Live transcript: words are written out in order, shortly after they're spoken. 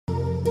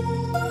My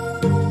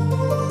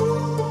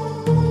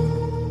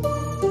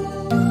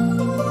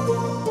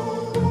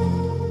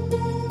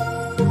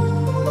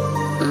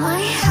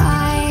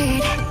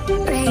heart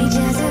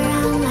rages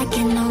around like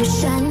an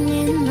ocean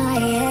in my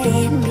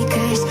head,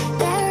 because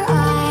there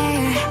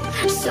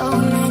are so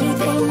many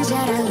things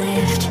that I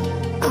left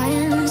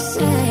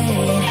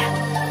unsaid.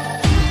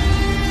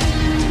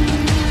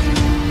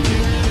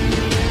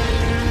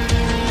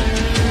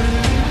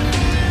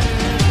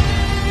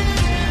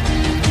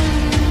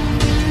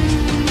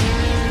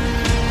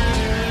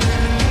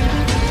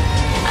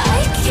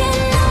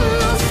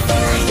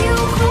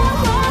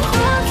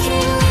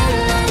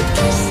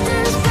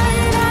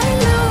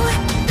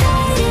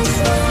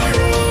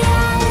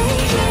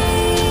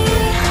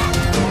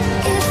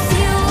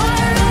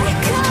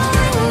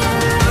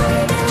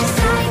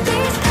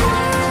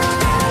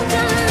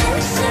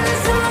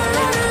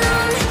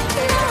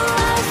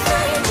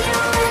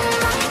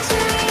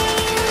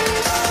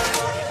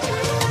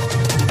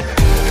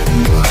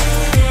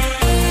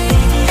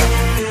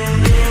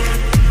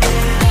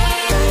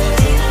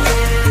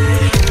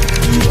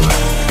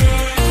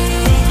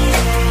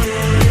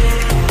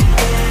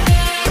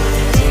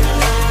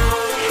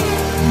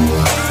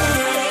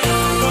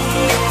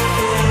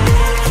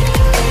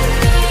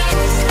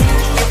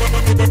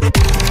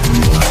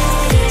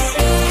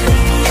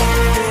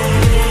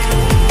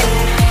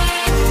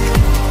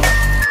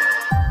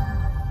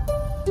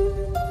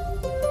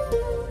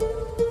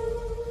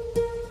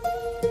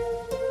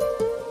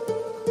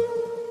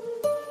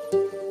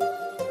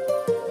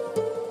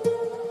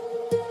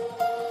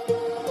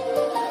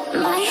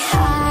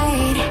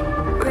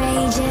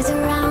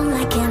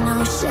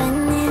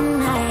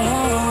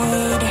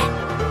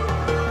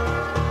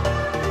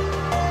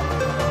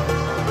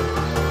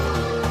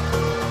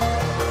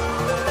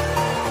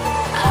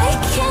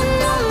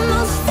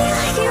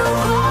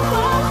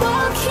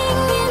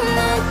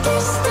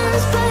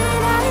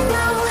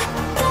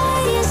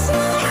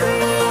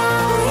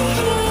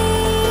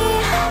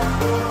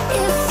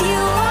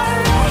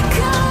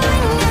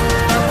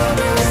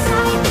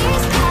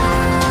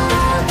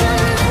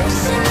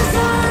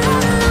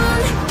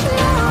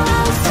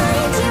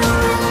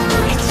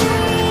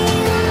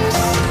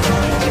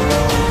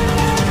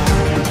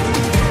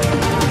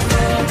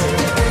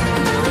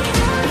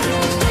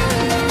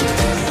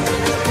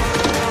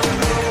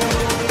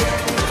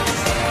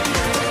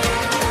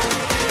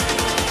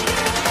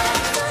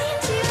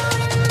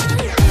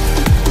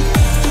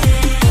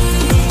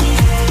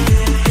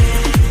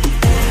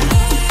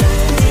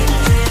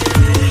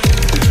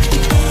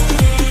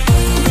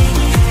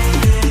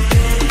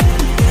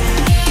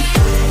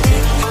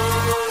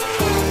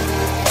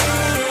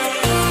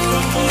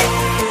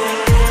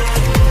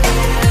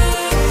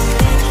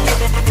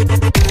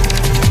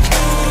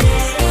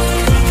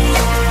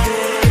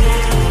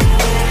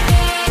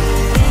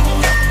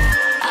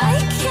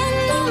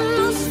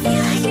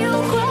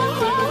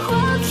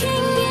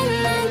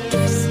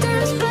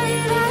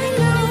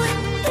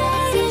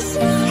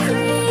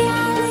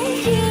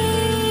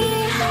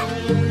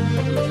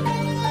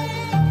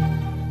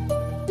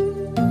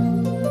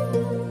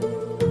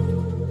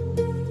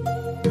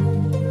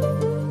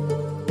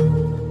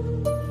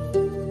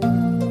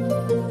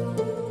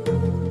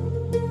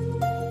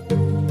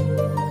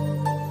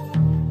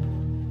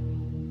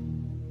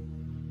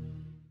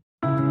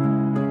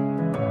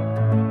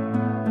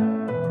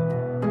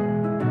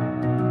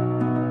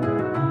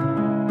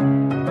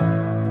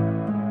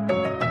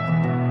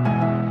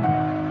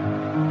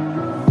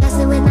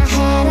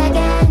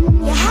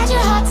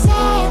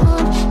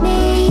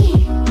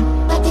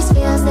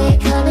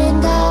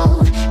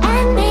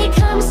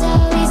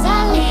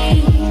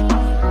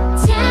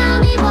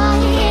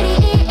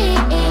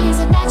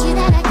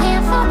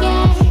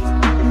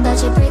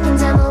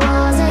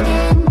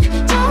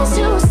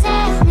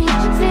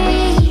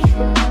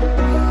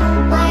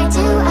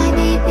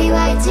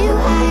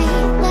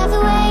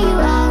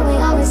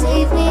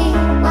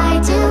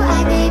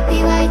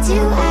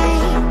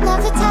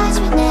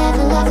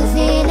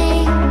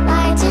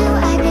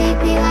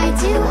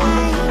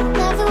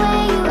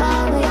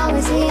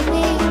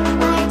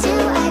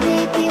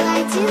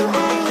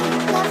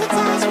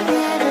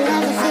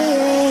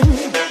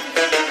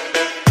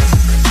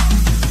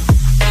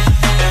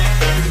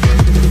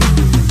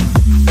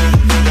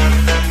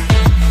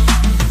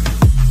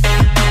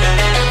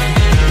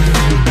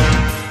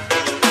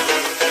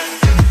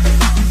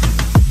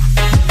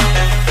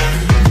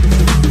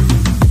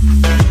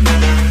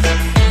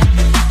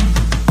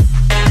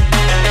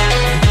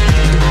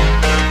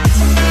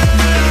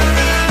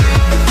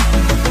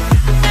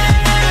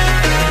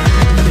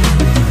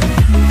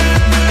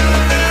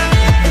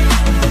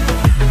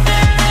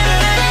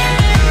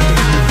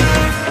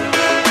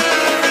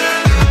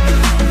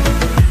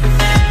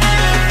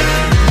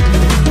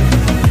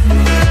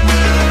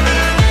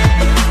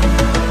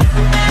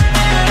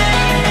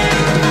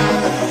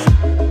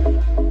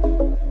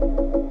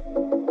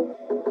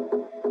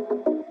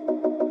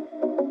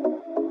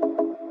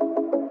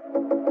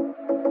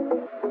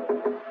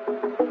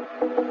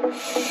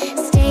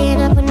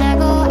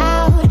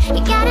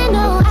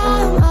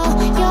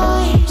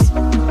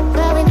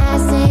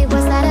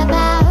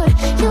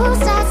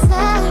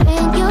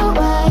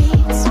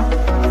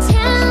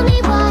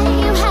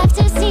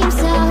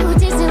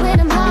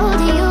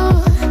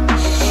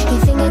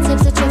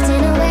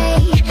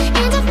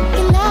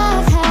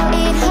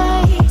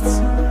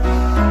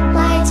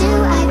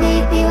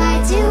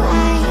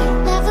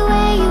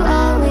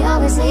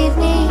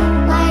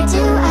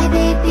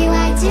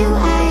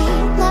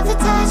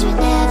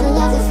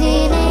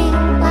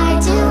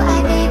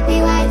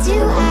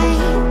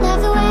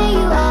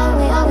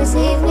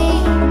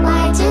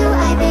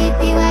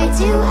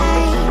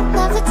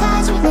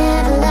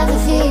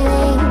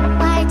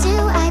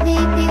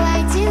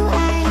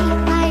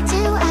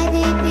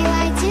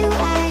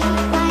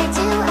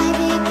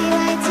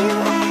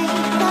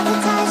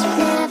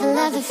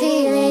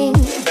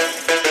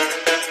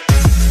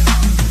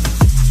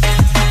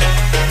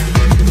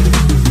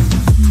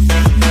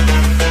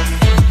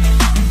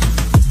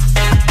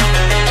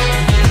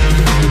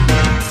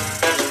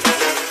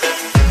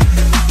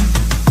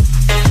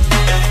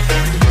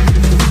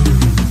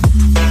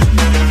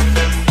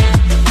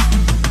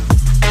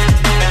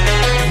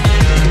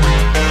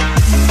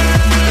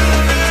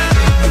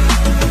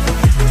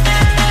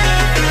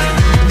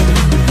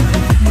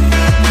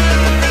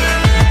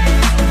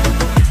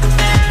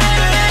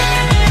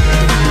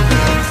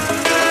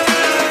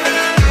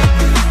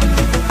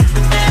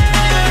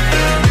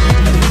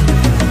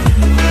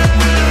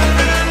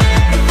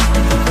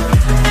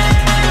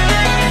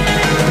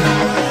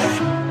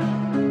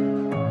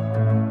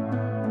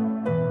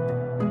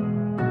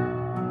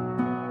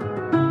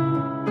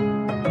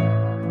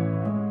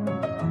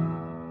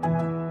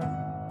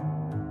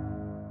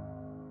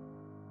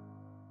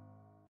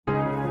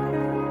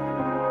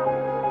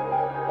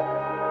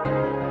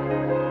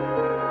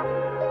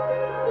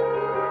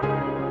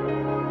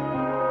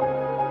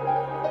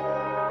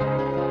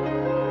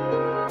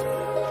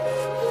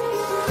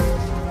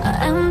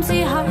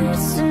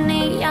 streets and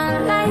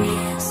neon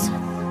lights,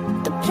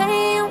 they're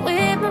playing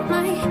with my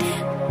mind.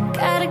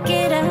 Gotta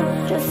get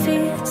out of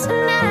here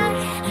tonight.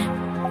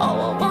 Oh,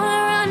 I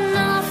wanna run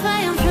off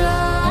and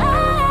fly,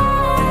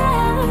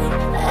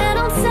 and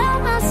I'll tell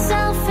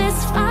myself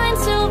it's fine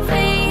to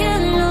be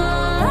alone,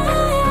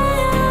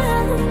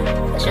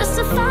 just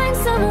to find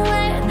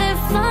somewhere that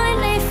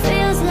finally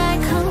feels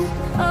like home.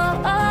 Oh,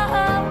 oh,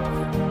 oh.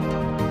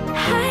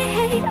 I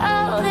hate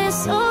all this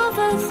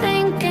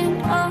overthinking.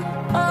 Oh,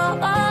 oh,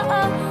 oh,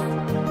 oh.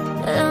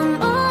 The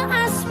more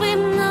I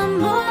swim, the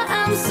more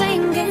I'm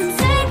sinking.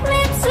 Take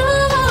me to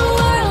a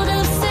world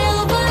of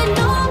silver,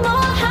 no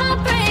more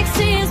heartbreaks,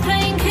 tears,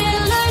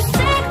 painkillers.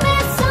 Take me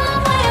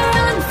somewhere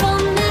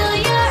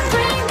unfamiliar,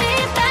 bring me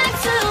back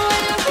to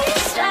where we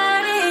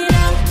started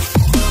out.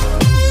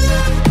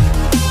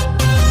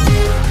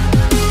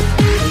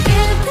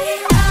 Get me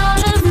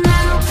out of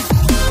now,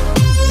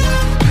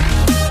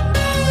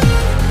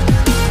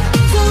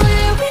 to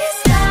where we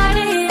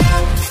started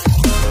out.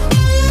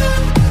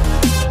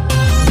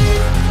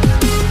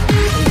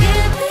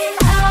 Get me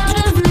out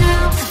of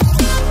now,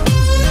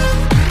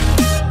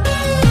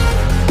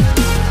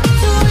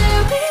 to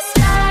where we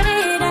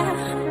started out.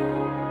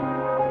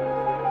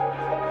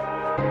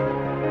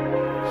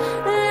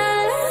 La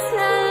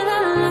la la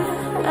la,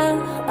 oh,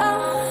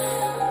 oh.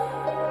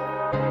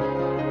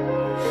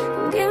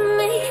 Get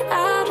me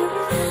out of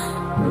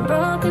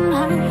broken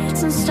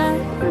hearts and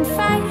starting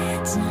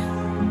fights,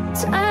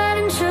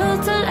 turning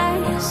truth to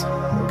lies.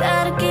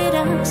 Gotta get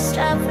up,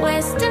 stop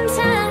wasting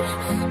time.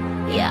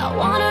 Yeah, I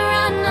wanna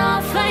run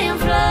off and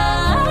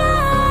fly,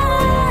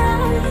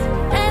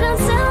 and I'll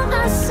tell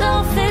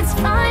myself it's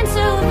fine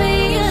to be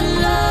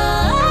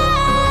alone,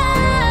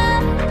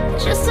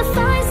 just to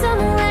find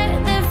somewhere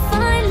that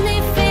finally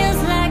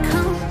feels like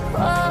home.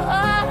 Oh,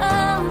 oh,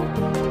 oh.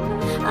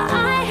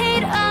 I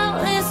hate all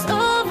this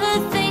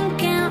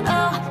overthinking.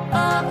 Oh,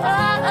 oh,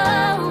 oh,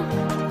 oh.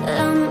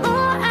 The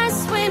more I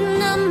swim,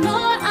 the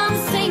more I'm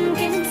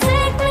sinking.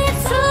 Take me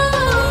to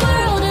a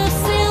world of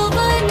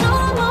silver, no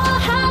more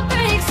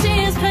heartbreaks,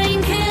 tears,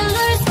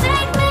 painkillers.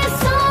 Take me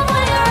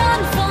somewhere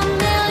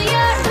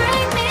unfamiliar,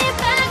 bring me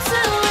back to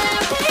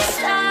where we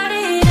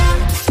started out.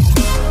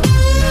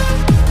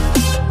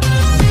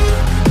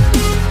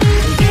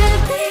 Get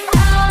me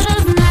out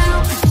of now,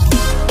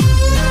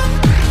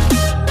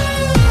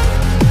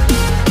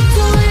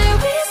 to where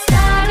we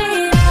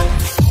started out.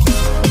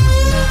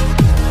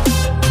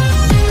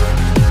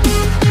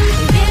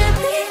 Get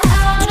me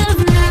out of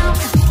now,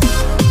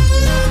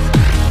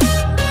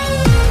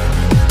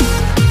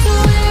 to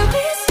where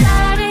we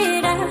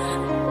started out.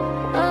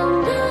 Oh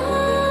no,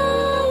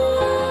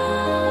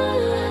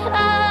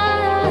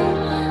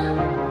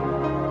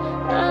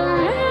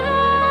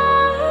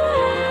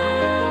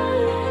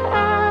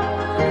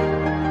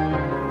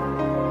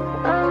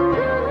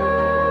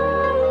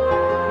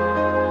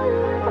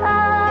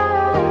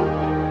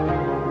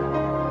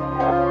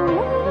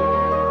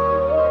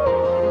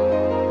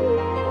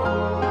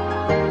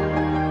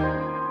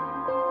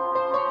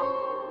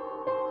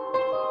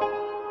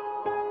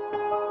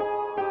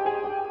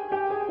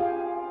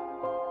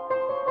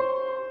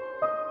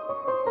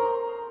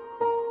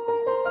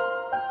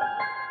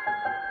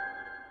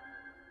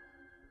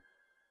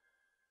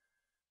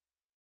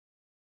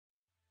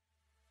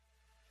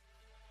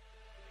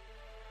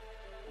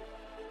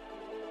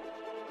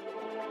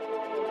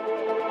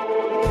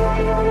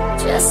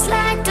 just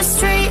like the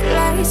street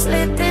lights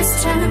lit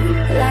this town,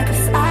 like a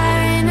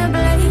fire in a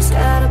blaze,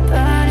 gotta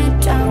burn it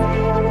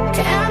down.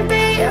 Can't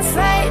be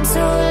afraid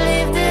to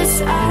leave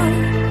this out.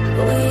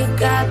 We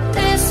got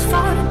this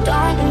far,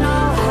 don't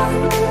know how.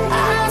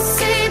 I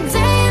see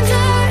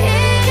danger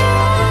in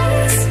your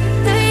eyes,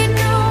 they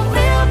know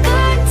we'll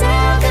burn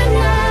down the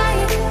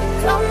night.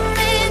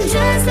 Coming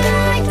just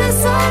like the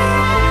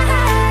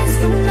sunrise,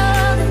 you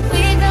know that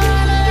we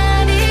gonna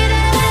let it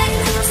away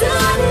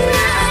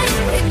tonight.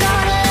 We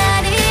gonna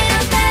let it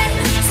away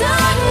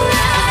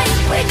tonight.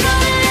 We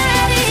gonna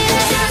let it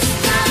just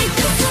like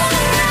the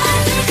sunrise.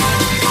 We gonna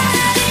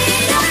let it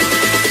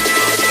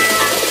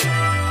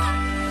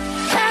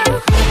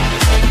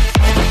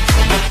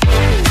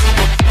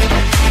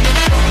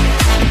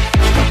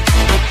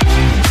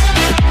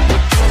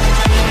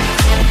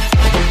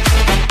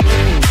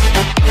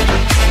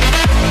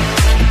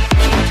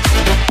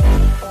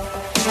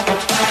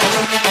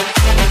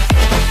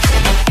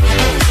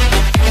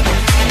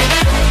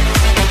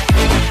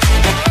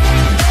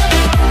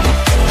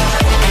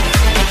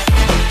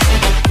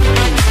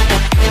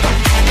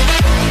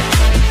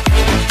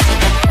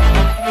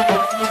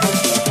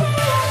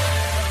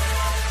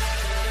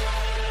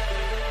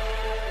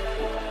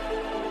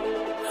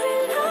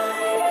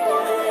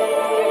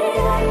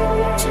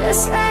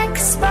just like a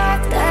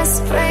spark that's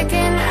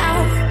breaking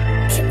out.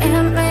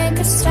 Can't make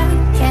a stop,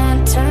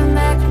 can't turn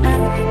back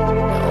now.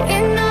 We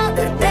know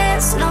that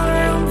there's no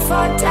room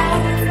for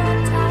doubt.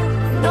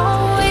 No,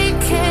 we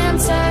can't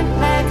turn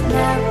back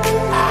now.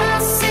 I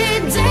see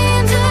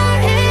danger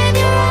in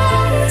your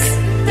eyes,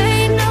 they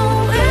know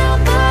we'll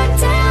burn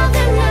down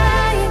the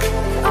night.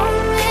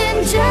 Coming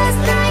just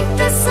like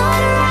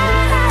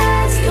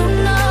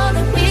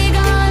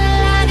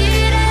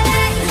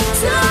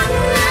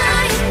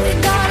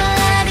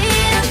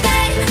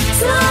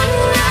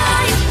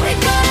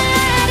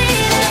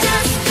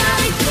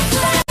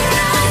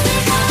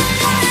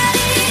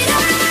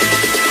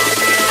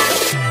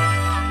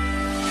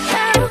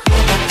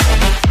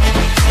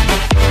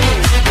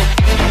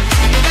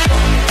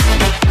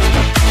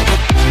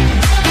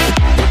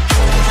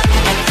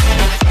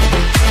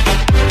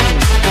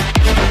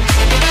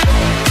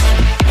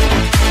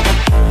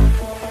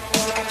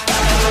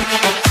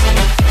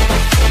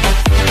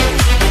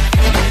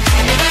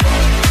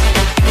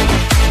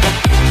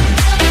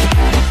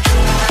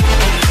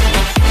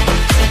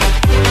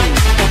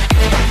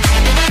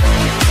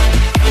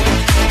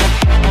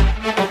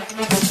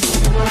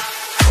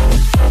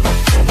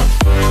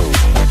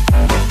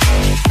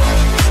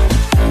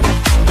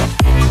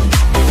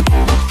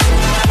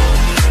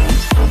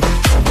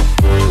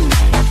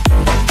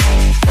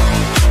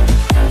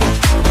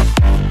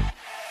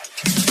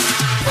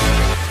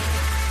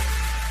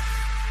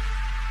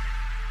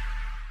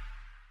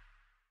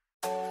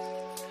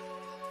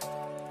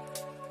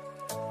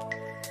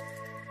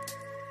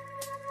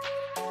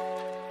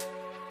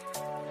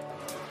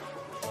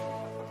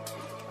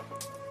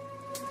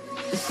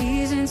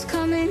seasons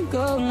come and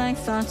go like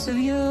thoughts of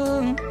you.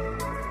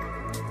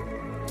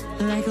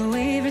 Like a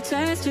wave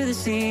returns to the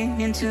sea,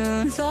 into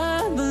the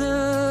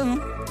blue.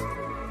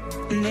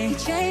 They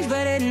change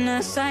but in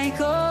a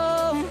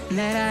cycle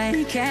that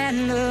I can't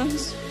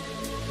lose.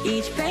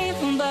 Each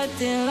painful but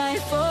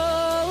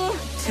delightful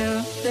to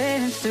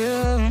live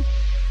through.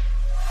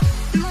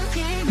 You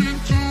came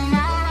into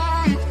my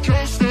life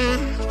just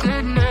like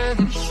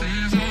another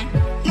season.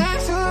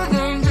 Yes,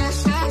 I'm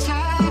just a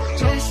child,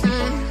 just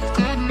like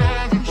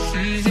another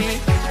season.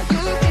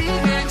 You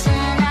came into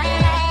my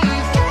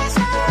life just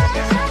like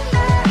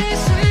another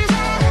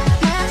season.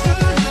 Yes,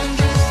 I'm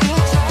just a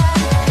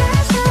child,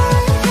 just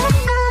like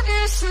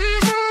another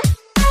season.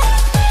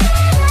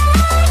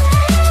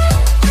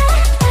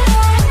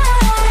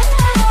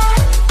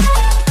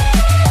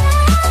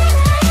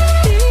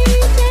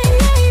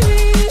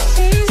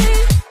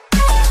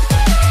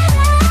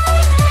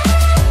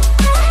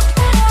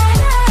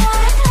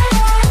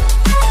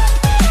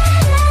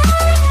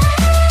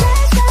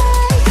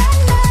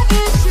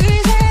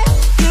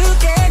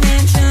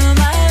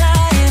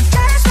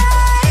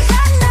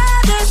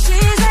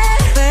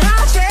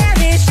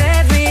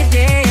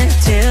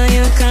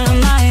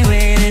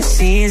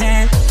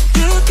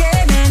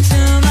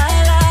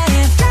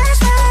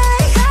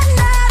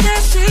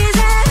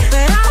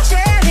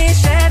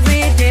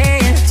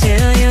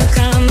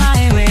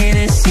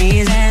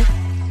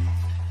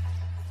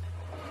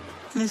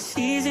 The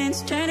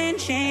seasons turn and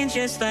change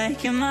just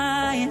like your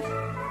mind.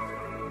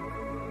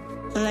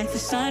 Like the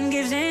sun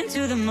gives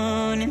into the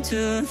moon,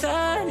 into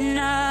the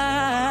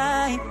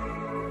night.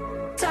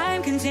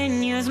 Time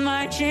continues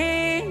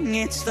marching,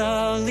 it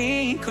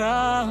slowly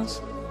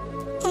crawls.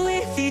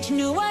 With each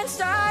new one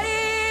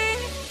starting,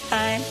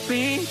 I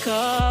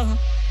recall.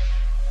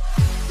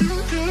 You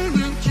came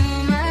into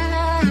my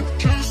life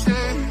just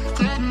like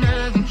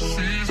another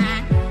season.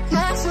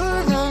 Not so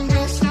long,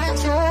 just a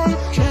time,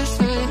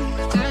 just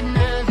like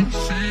another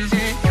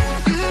season.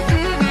 You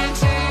came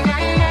into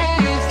my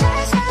life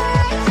just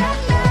like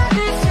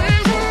another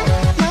season.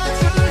 Not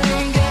so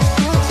long, just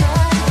a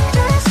time,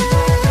 just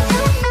like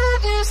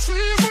another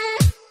season.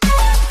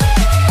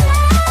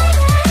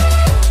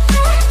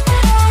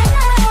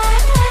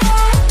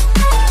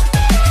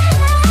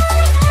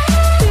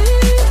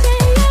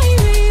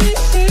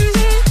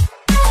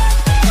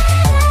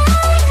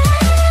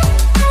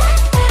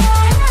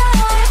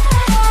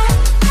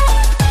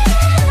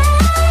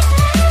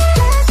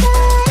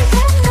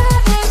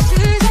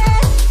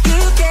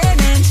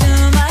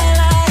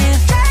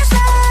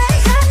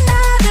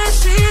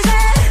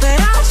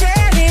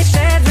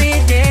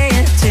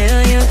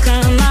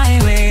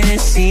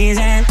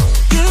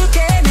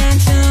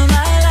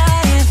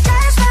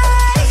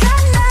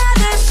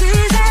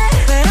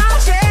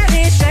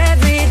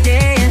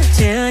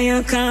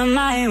 Come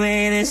my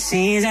way this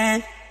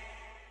season.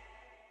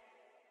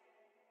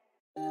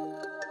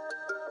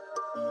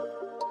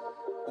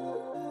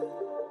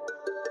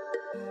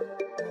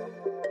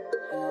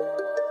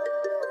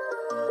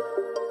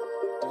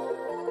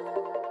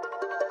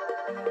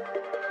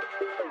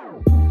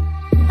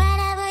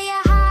 Whenever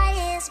your heart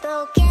is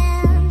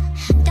broken,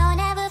 don't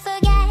ever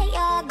forget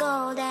you're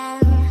golden.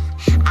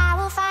 I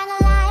will find the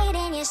light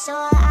in your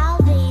soul, I'll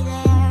be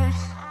there.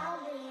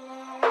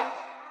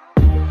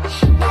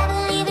 Never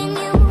leaving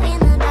you in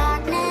the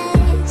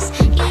darkness,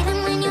 even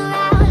when you're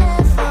out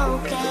of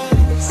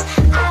focus.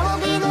 I will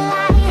be the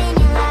light in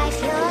your life,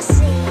 you'll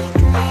see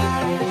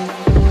clear.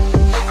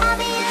 I'll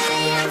be your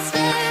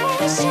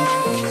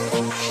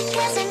inspiration,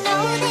 'cause I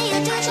know that you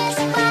do just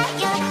what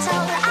you're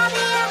told. I'll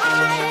be your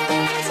heart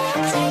and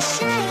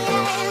temptation,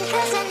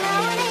 'cause I know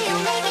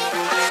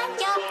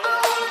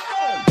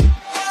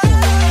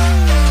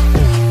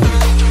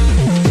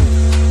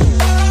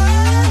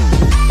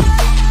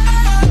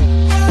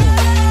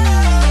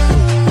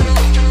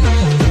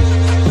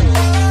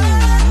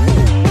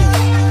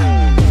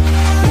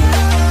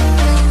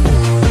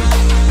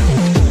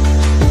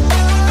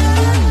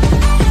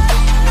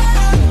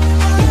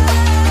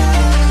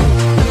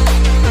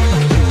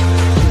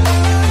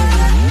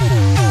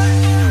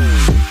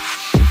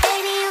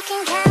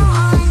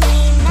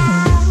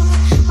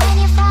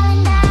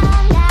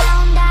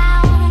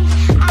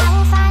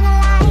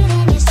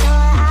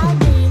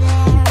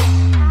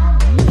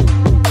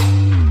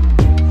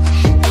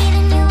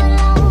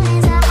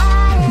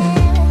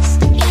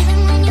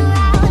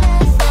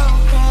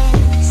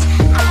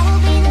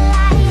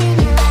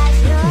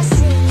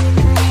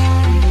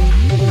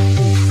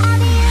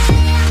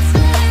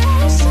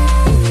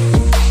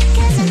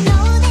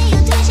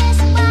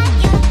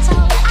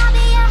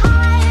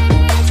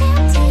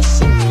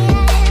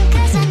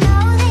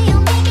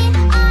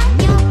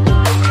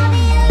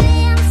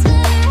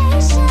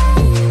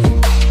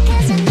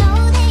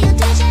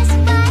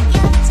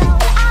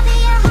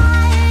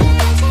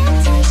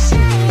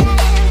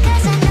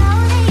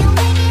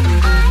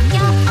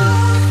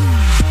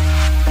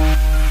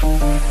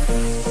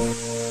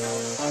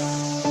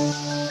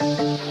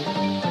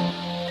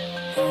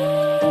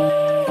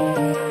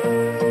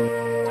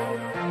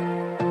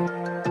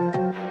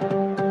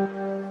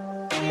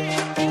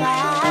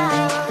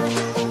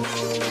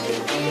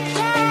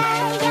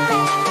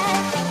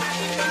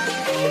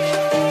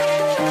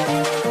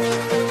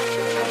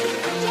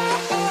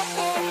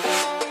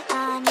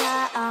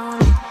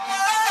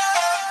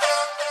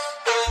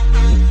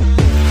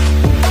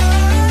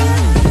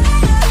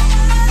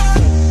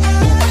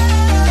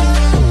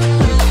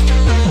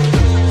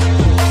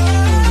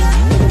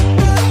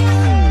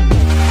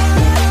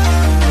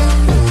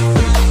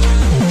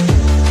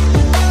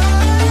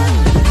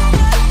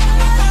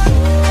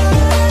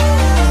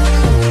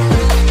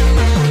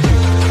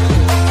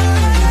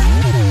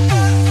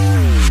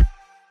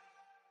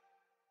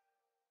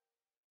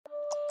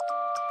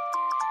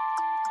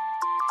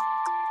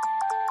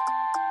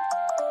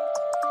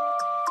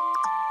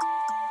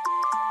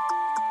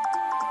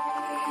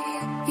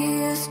You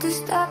used to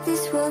stop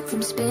this world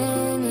from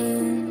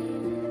spinning.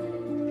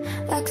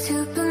 Like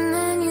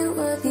Superman, you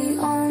were the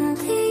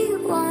only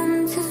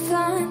one to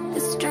find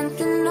the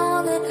strength in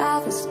all that I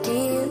was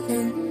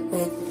dealing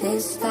with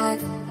this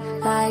life,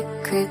 like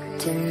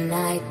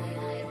kryptonite.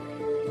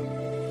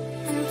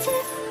 And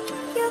if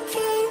you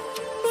keep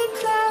me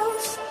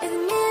close, a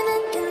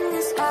minute in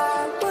this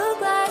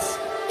hourglass,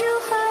 you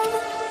hold.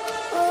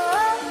 Oh,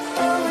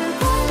 oh, oh, and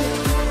when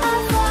I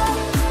fall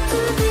to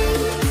be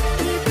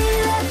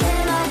left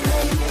and I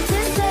hate to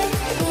say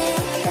it,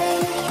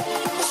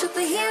 a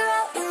superhero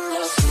in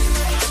your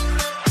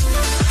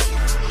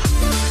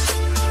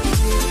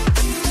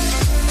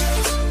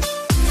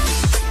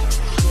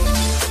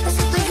a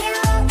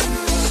superhero in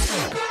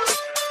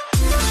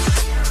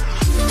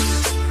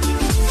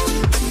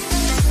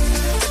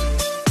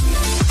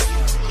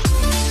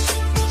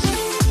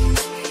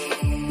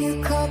you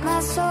caught my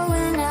soul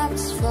when I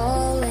was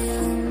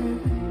falling.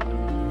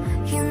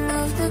 You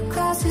moved the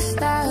clouds to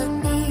stop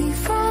me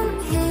from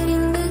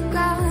hitting the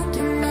ground.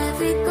 And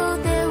every goal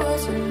there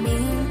was a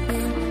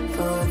meaning.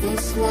 For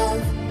this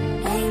love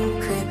ain't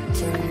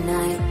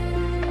kryptonite.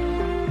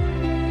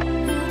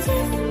 And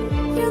if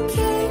you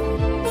keep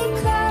me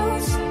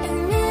close, a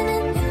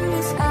minute in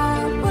this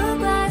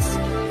hourglass,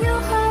 you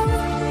hold.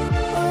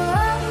 Oh,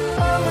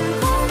 oh, oh, and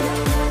when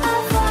I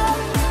fall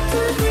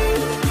to be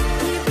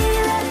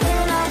left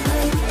and I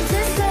hate to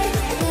say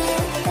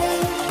it,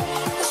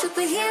 a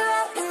superhero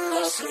in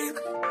your sleep.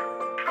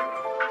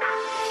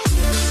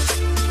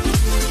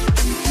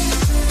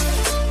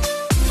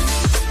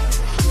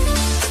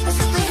 A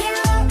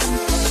superhero in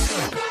your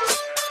sleep.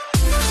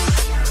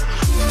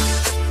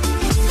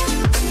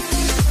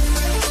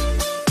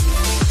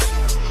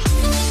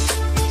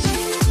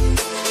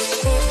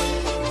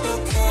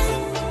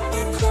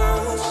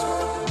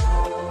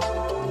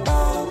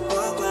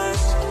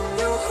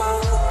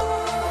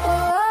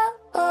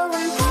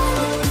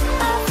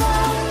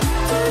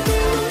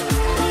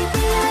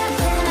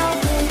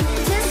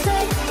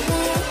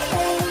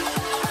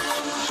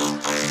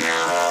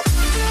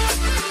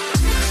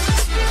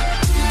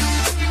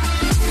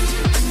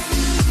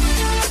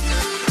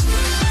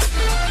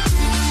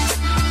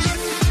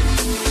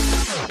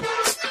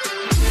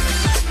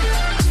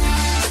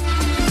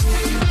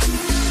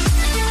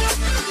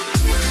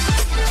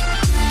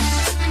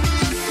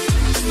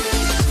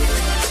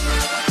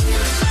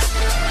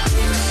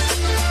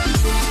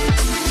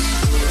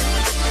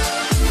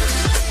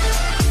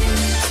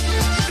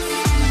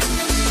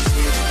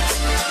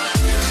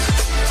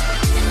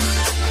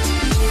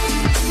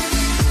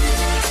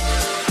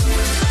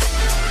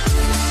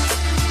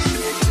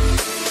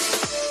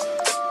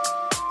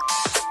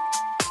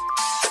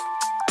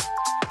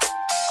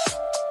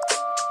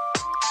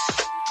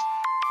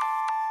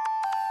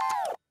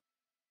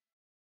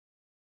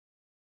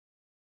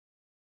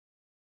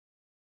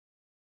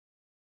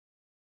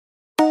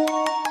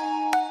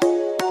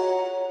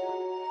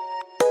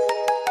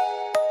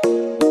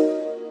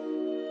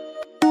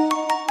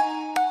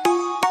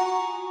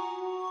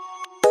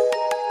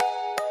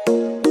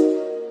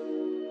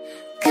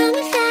 Come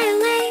and fly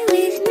away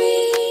with me.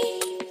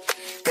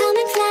 Come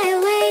and fly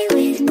away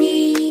with me.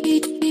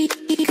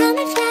 Come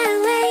and fly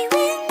away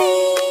with me.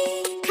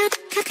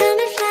 Come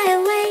and fly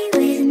away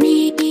with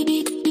me.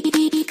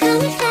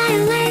 Come and fly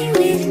away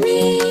with me.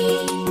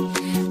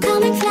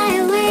 Come and fly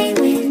away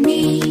with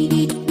me.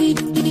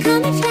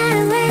 Come and fly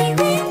away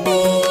with me.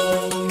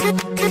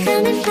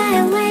 Come and fly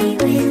away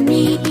with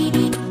me.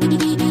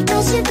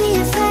 Don't you be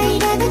afraid,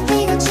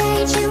 everything will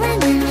change. You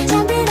and I,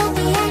 jumping off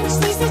the edge.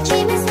 These the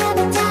dreamers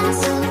never die.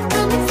 So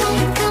come and fly,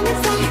 come and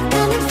fly,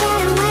 come and fly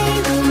away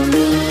with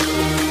me.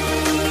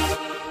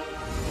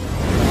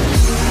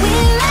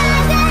 We're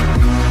rising,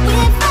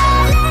 we're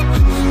falling,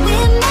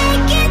 we're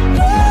making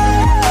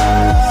through.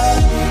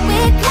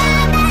 We're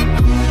climbing,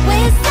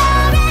 we're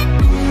soaring,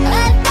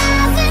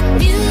 1,000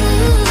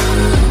 views.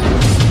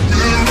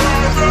 We're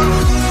rising,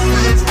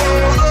 we're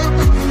falling,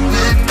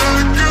 we're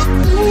making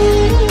through.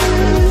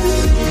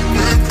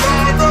 We're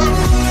climbing,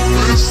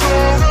 we're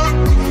soaring,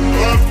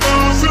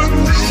 1,000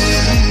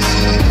 views.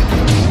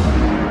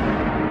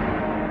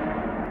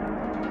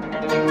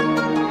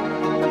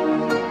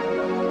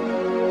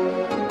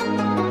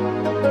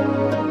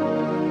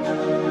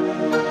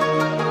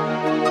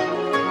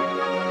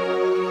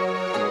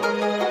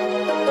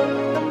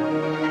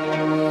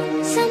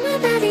 Somewhere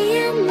by the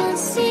emerald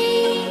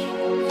sea,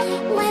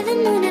 where the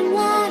moon and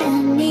water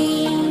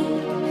meet.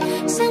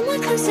 Somewhere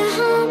close to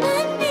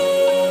harmony,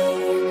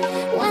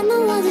 when the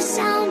world is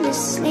sound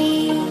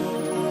asleep.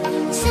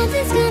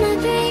 Something's gonna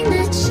bring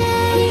the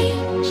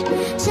change,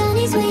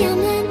 journeys we are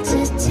meant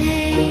to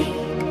take.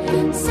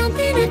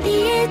 Something at the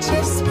edge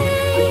of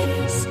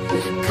space,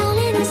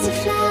 calling us to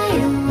fly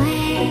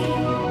away.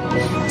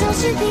 Don't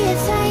you be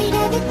afraid,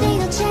 everything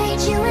will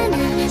change. You and I,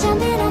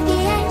 jumping off the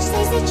edge.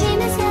 These the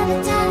dreamers never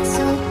die.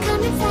 So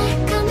come and fly,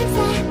 come and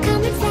fly,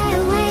 come and fly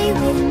away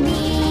with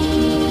me.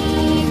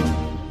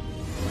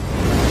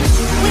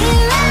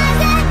 We're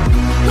rising,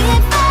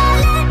 we're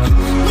falling,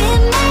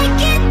 we're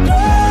making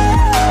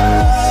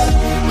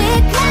through.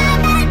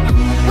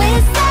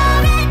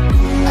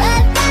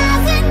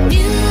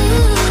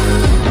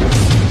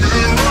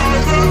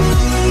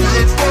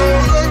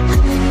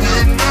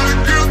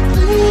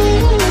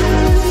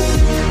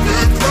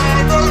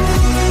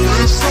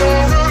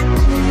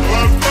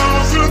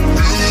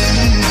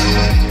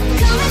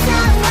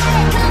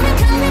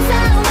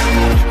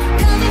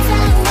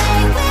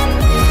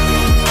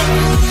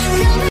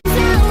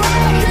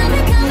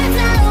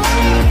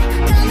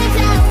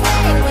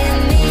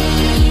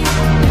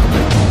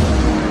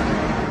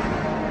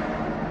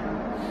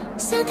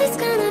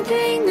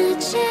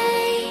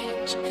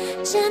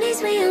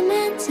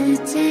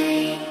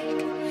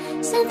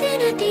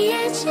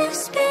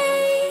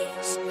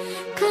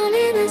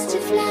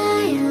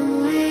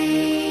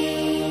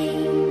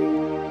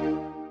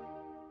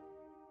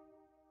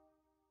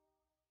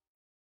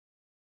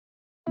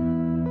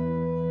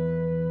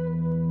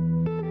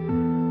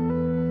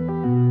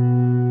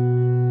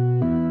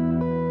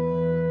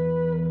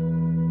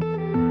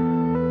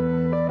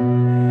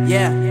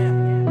 Yeah.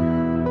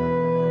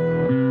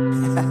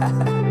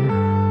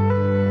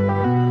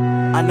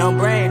 Unknown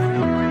Brain,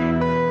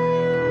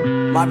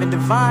 Marvin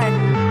Divine.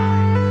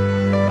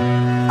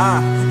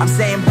 I'm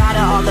saying bye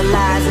to all the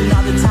lies and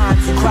all the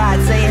times you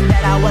cried, saying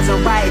that I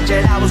wasn't right,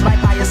 yet I was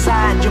right by your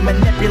side. You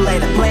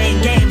manipulator,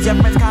 playing games, your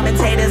friends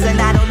commentators, and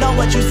I don't know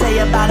what you say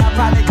about our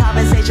private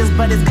conversations,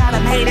 but it's kind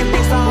of hating.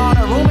 Thanks to all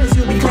the rumors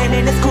you be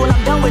claiming. It's cool,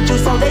 I'm done with you,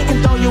 so they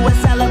can throw you a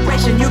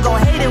celebration. You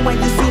gon' hate it when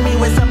you see me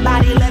with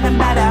somebody living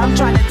better. I'm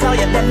trying to tell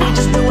you that me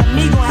just doing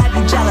me gon' have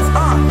you jealous.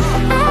 I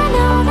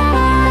know that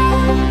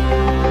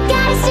I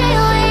gotta stay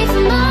away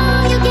from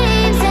all your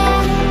games.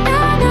 Yeah,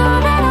 I know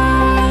that I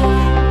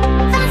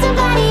found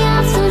somebody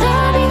else to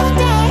love me one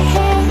day.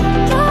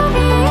 You'll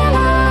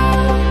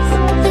realize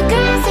the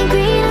grass ain't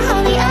greener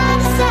on the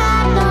other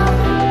side. No,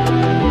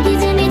 you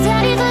did me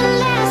dirty for the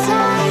last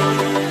time,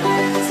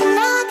 so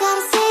now I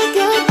gotta say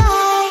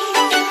goodbye.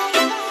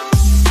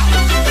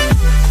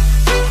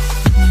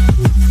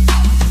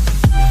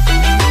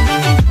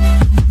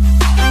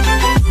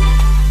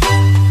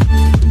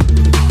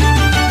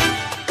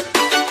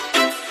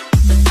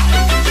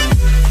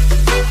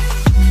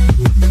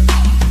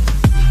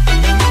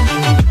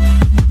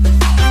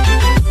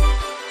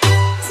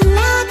 So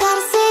now I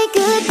gotta say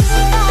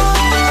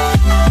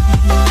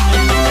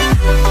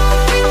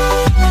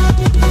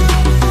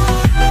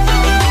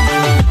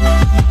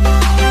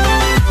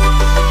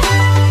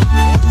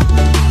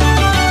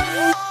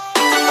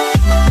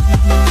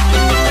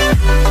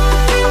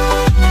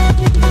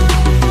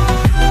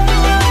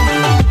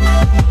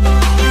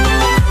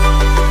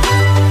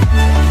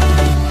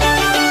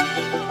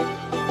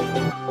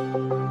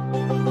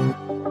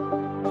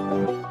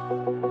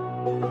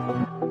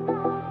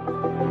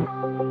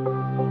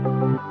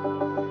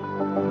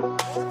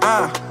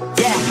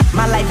Yeah,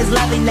 my life is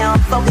lovely now, I'm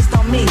focused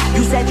on me.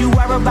 You said you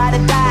were about to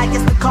die, I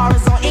guess the car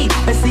is on E.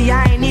 But see,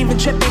 I ain't even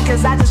tripping,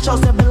 cause I just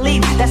chose to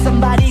believe that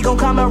somebody gon'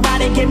 come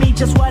around and give me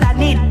just what I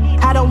need.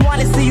 I don't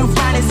wanna see you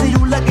finding, see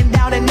you looking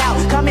down and out,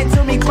 coming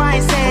to me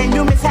crying, saying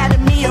you miss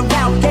having me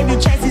around. Gave you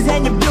chances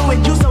and you blew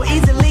it, you so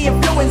easily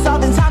influenced. All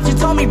the times you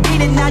told me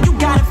beat it, now you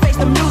gotta face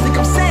the music.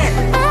 I'm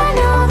saying I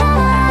know that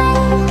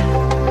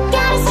I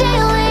gotta stay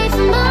away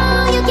from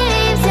all your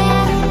games.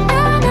 Yeah,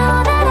 I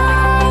know that I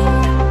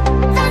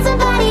found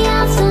somebody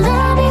else to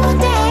love me one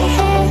day.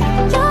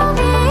 You'll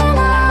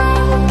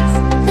realize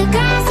the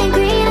grass ain't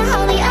greener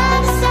on the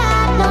other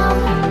side. No,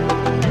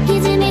 you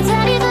did me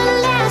dirty for the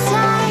last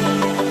time,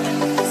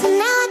 so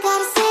now I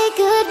gotta say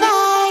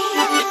goodbye.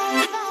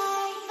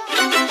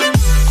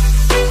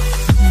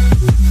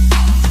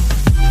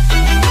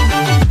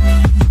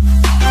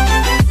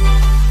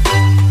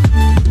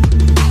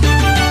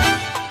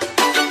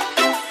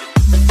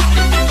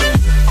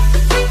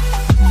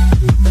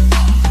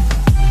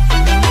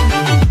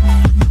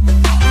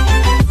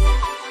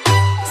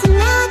 So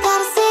now I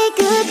gotta say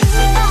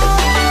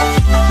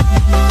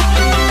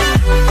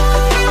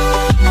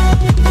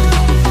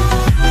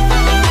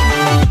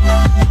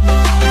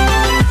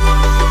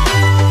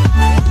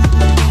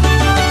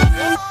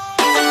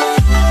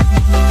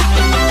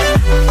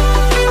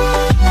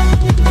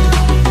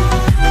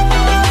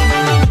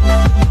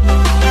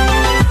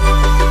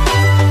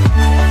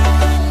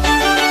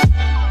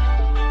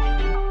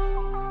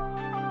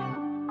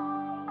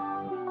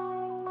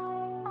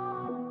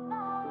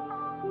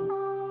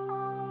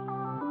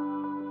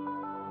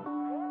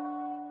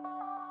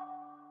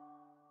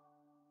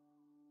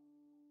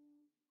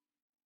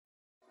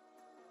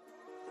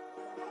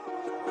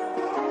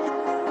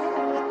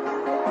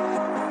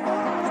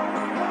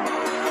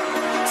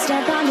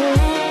step on the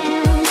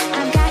land,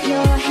 I've got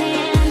your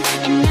hand,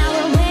 and now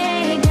we're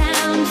way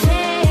down,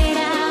 fade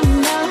out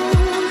low.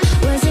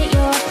 Was it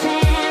your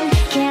plan?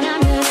 Can't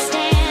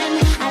understand.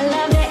 I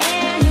love the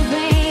air you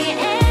bring,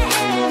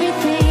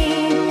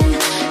 everything.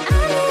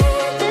 Under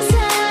the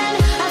sun,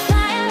 our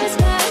fire is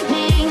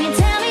burning. You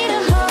tell me to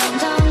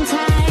hold on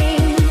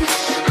tight.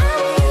 I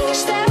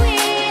wish that we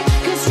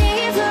could stay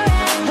here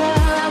forever.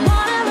 I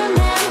wanna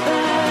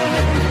remember.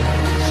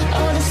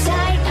 Oh, the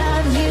sight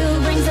of you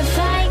brings a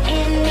fight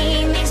in me,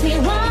 makes me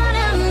want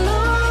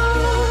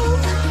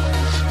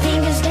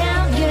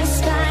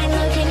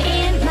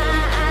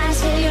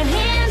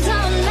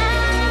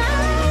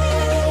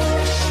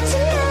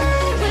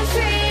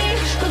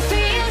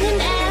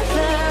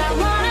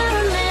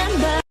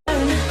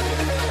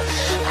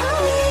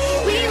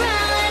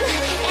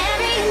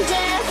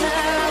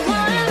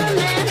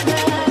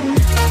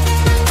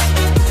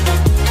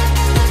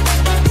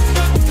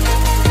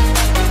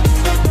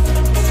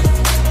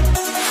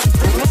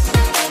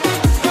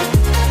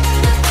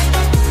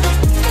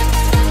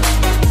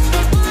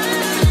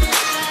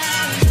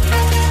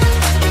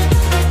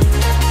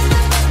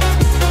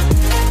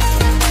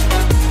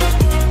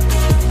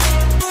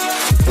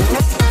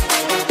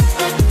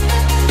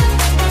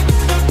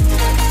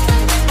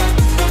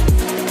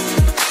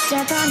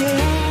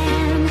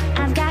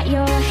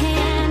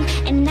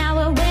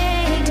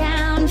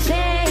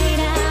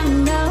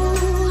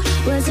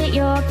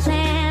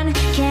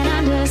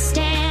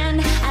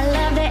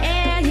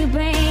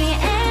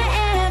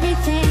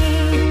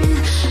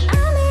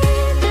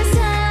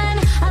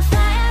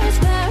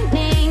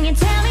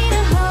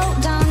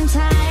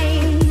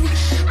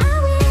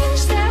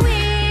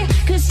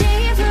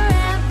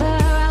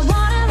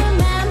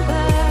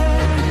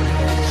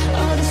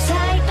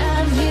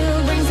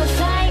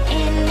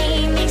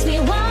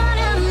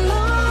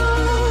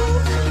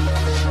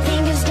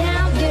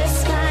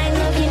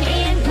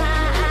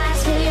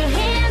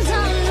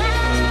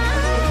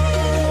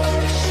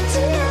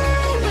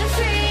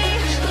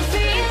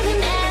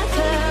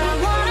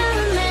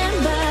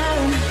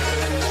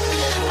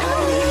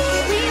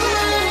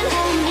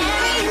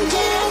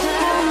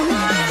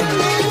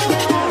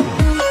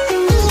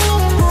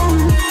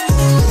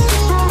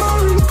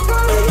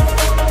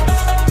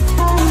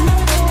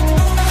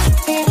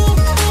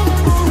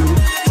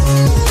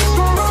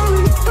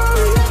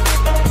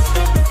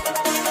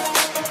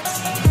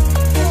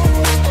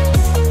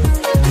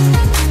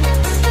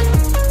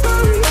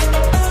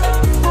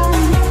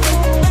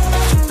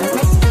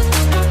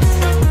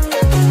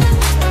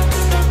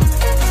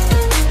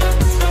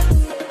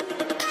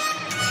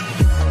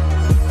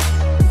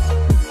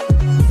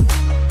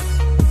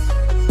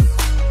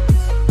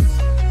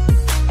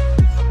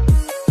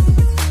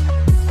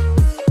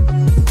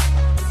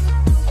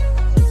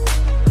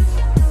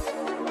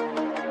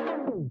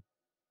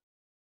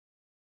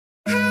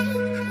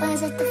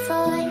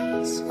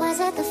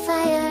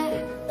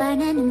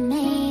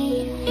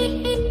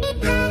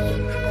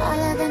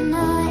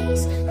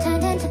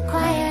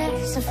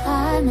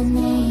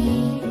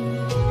harmony.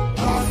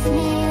 Left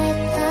me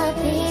with the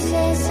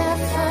pieces of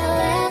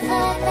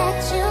forever that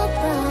you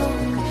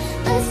broke.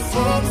 But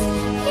since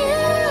you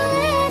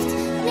left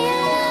me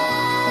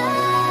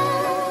alone,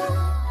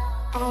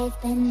 I've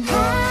been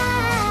high.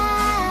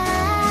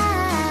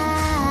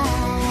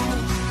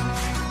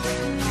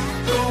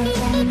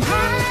 I've been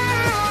high.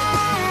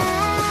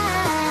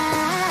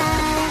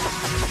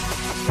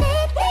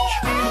 Lately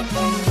I've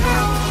been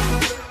high.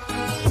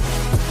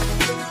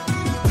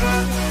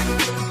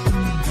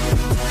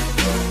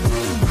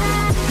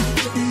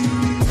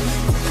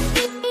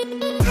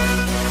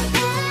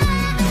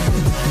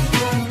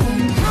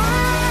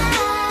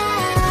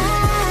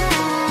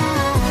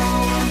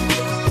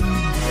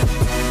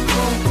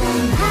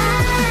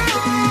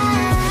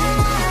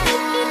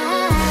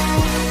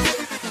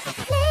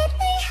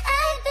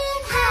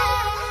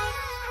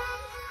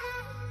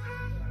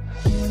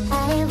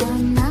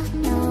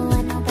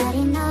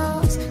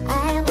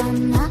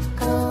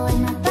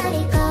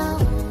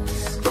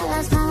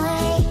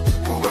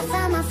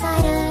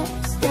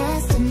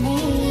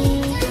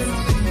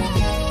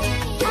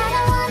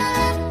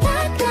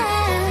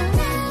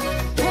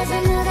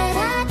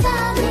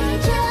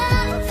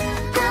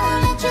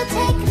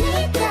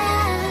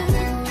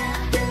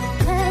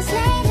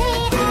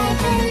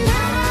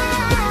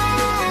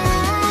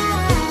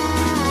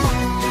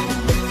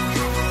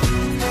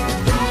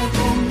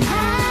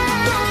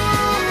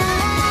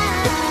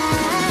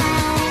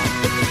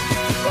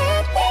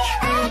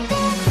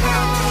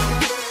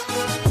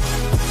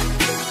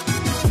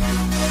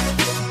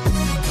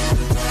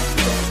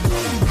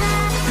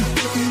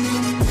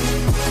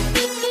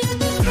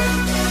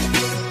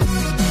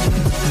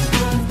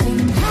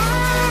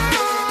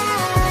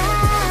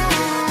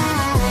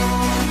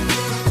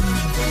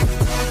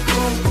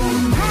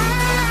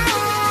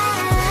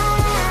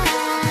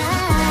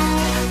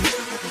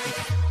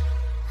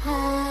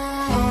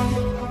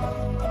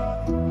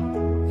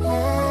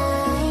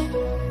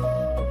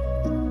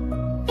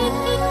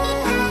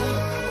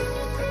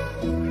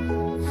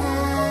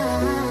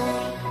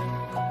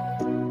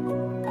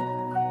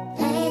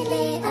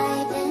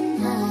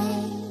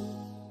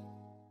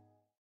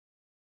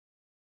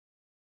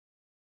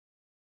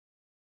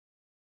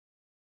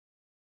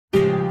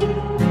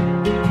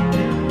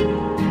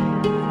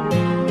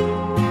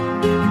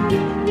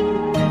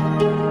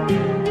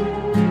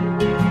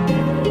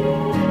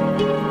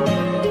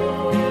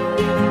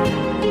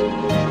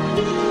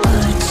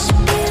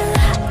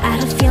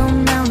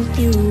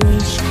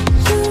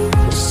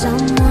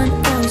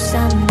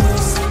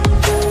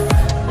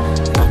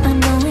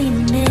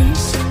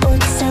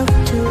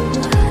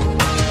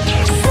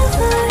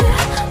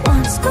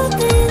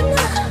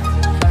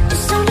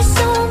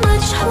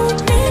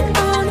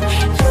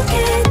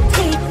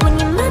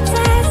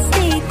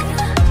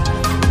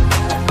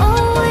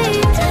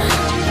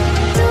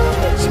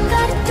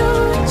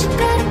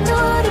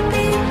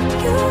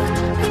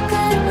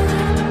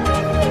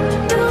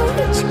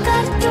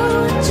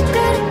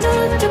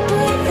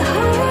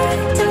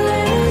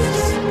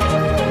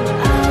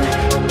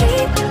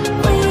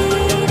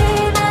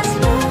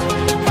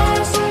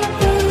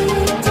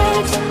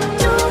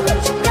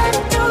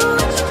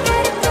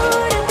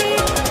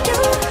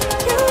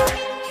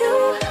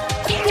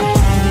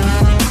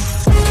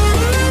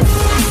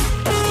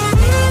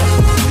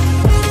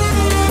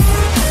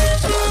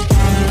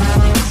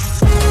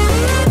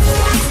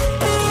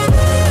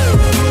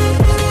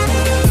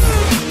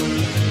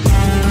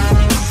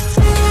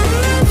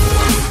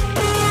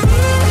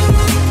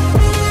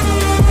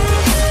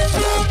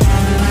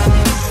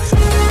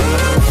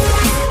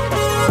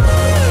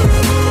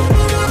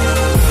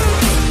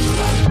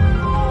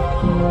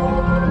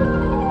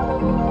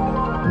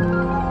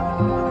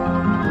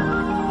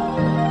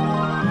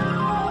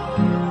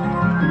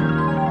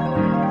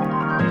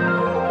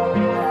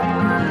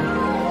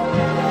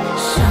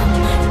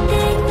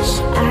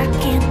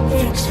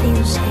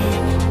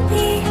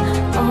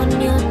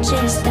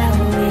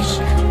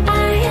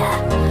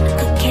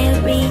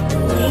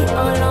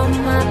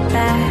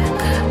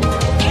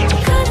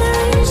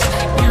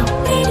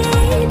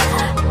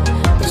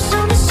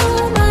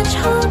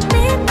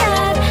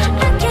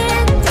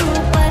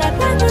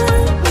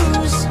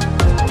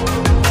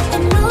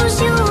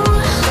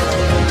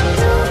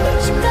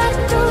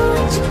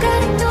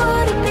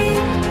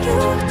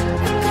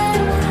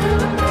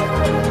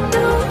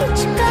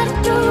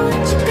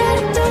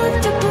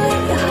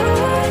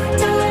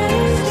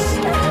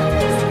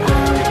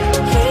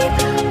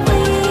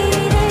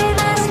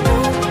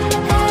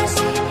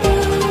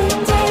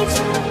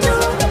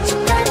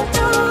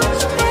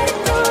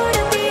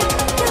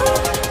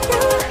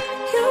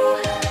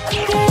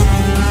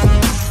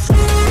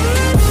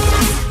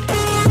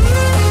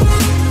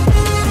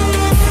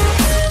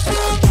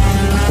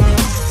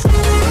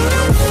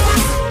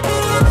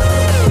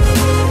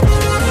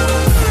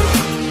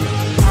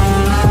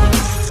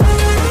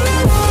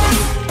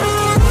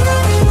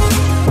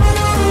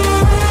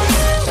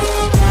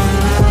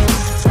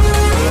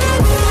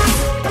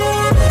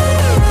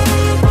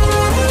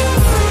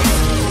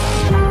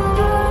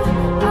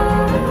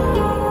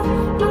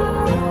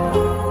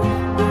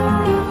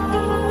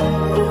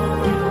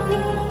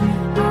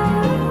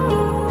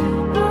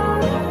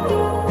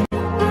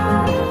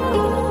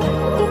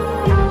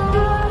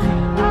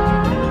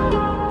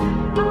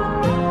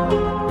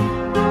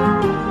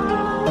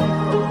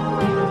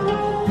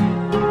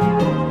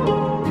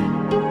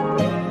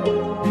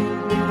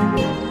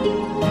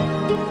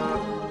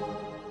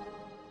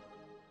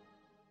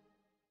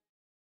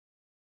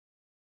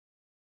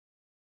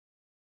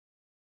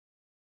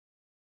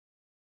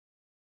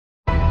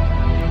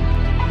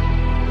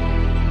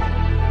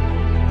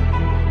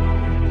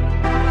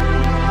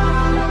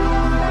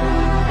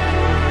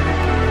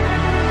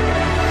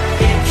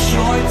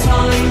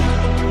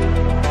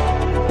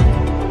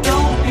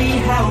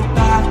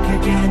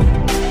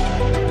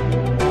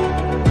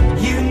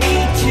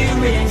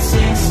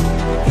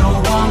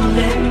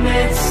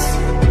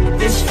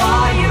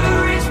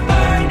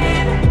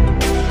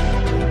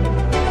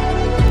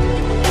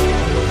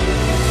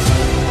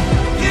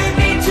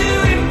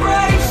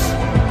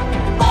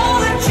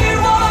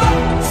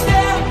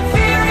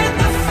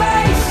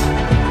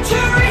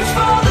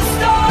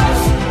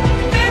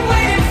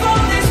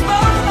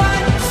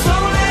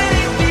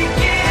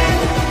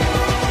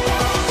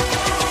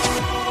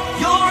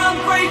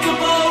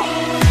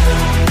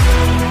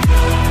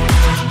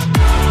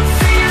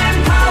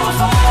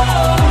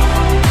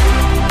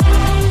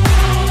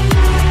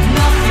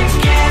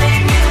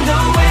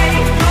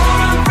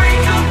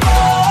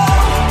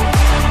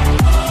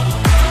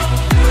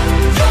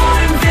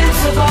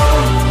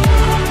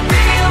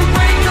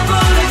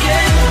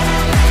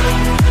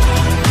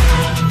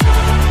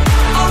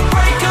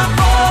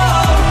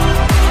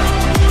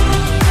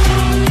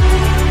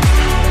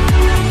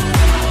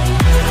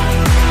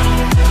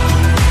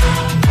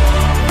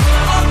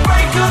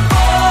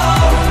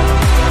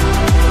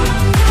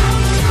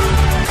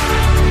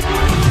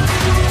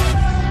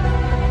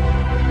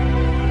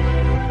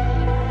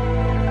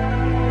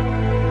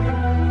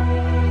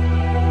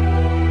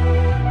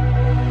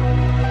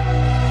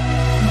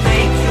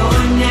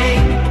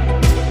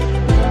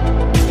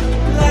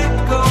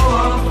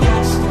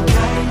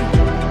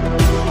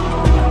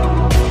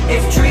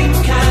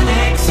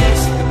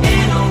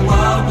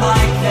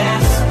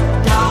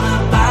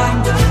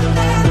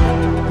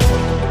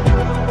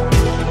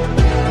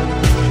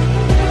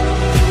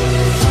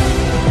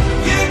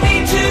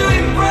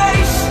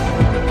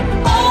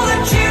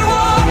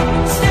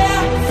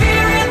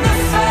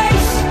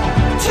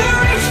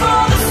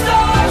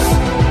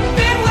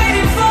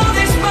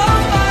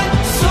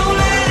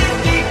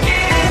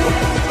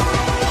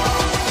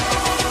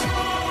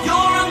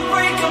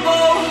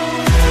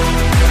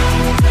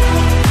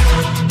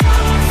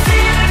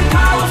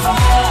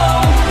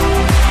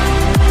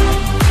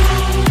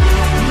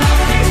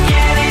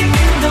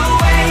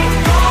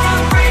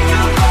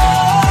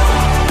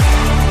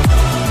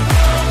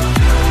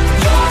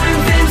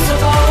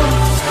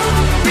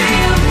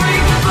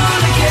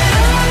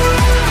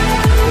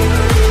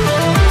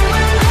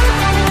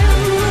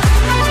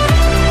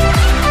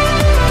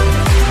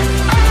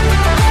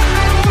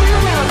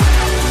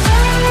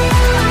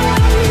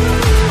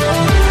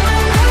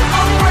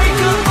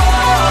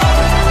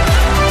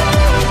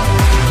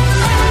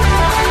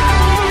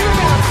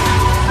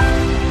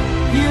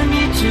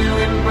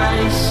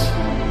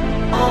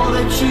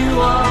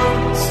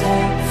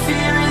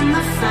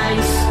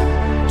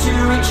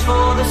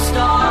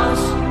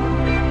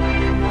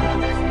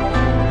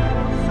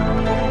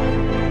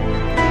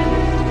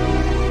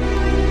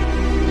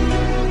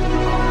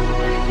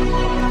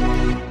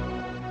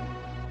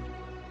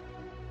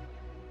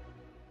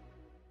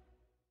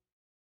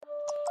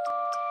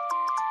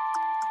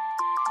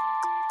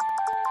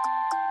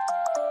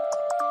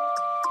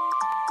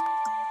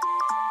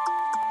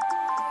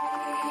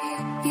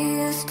 You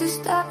used to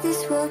stop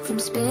this world from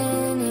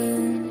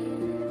spinning.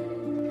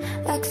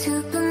 Like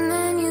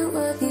Superman, you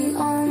were the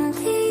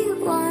only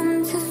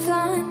one to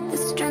find the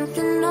strength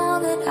in all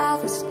that I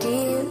was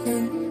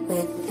dealing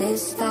with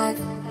this life,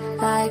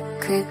 like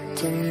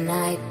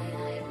kryptonite.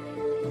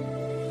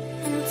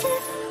 And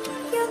if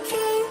you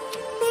keep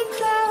me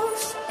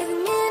close, every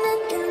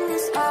minute in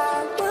this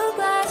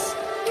hourglass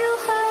you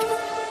hold.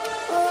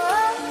 Oh,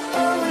 oh,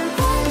 oh, and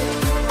when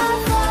I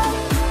fall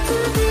to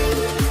be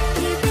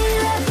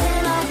less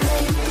than I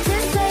think to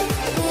say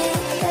it,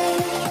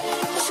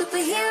 a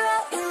superhero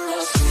in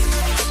this.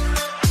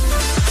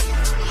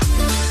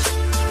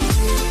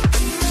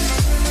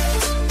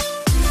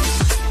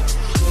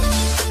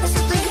 A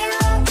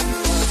superhero in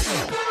this.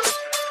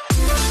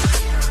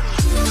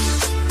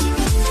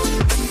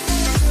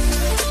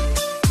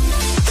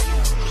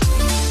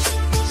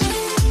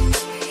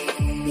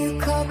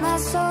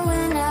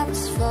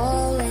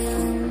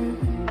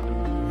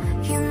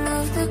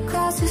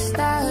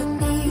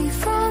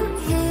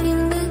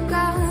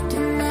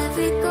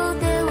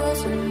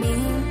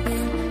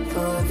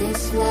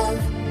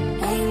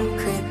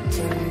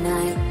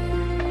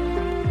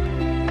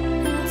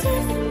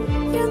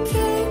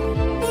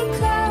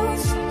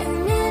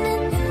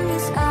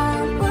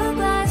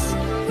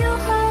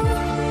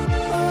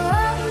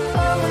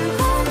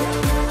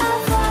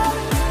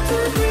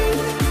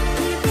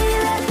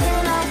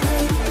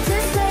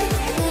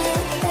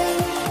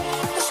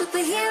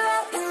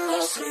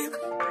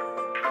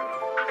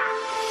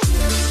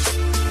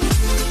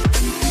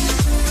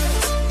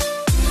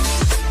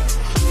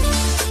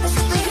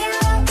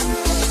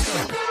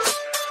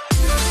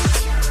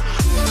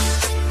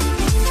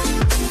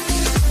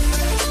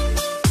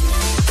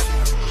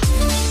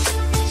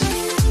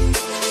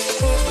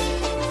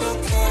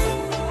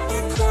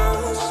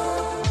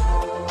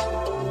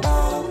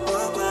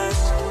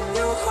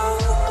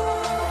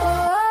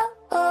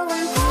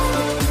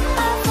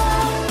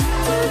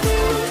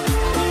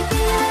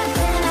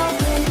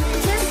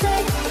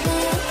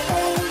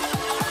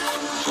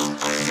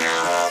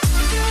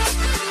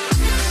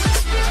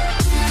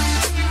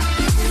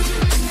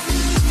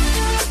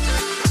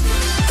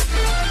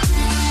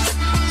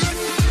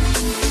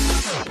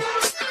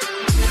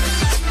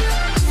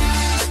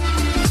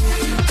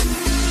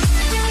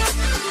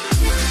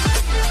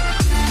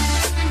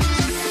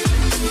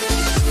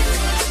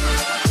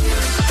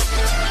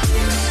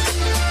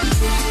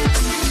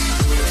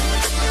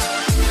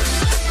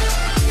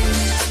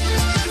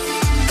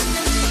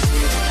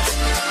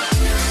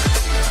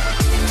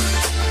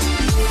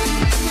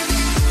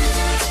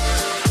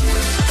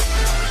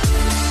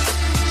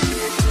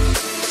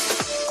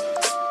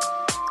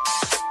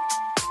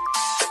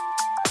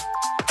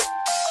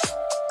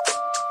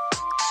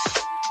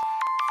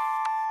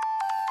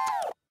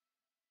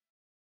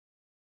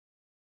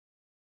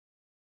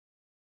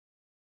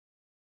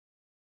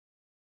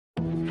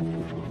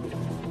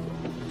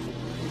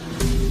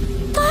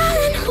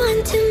 Fallen one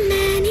too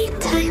many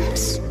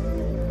times,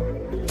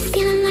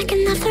 feeling like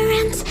it never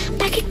ends.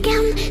 Back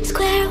again,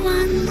 square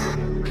one.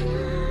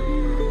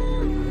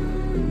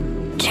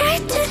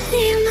 Tried to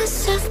leave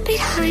myself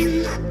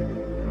behind,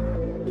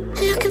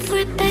 looking for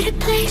a better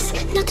place,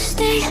 not to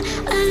stay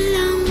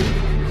alone.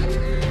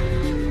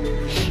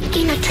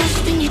 Gain our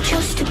trust and you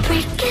chose to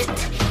break it.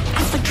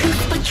 Ask for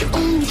truth but you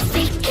only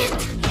fake it.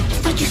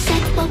 Thought you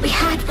said what we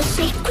had was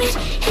sacred.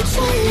 It's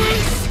all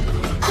lies,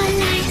 all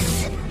lies.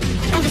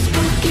 I was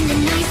broken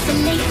and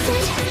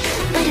isolated,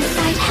 but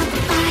inside held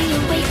the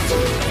fire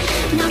waiting.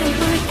 Not a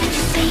word that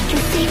you say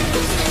can save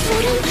us, so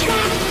don't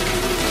try,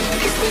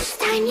 'cause this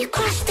time you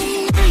crossed the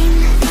line.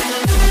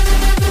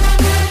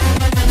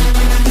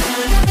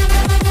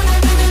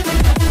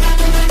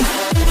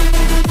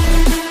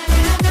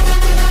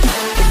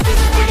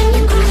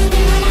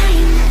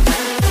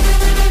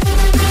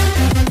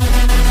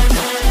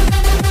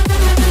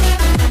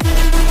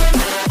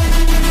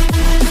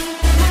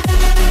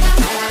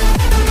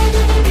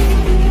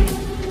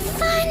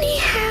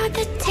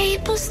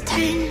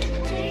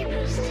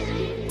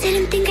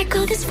 Didn't think I'd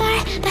go this far,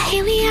 but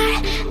here we are,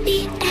 the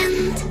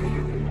end.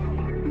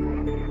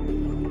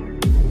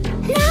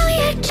 Now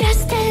you're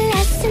just a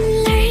lesson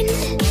learned,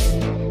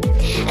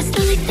 a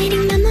slowly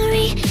fading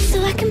memory, so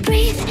I can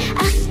breathe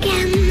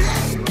again.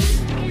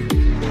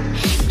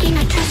 Gain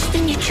our trust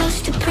and you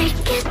chose to break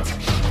it.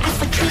 Ask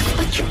for truth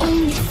but you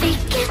only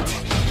fake it.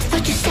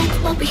 Thought you said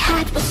what we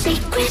had was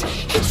sacred.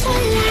 It's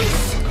all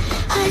lies,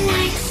 all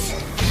lies.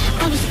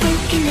 I was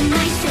broken and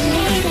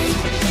isolated,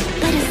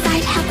 but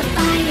inside held the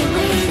fire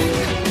waiting.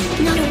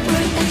 Not a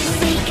word that you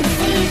say can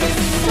save us,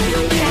 so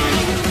don't try,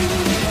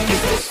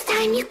 'cause this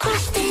time you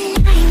crossed the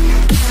line.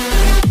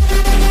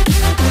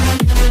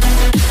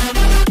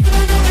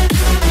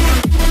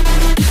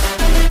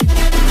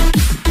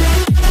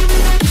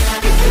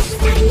 This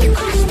time you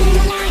crossed the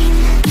line.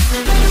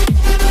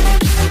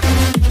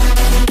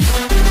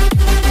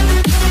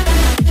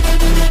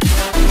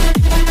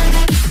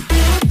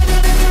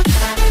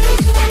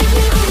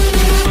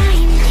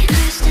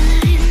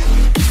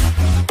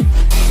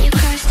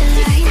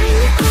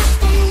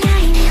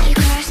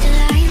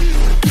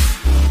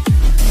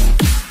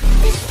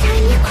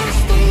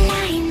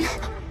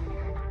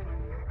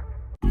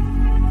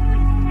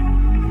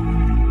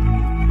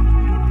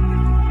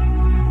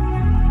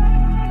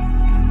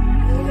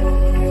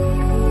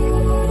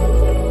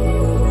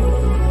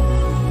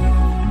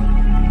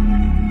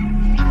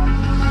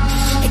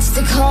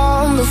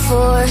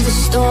 Before the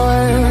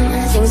storm,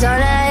 things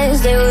aren't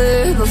as they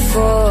were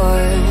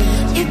before.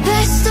 You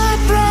best start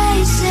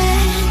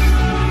bracing.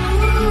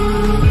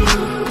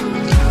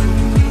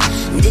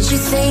 Did you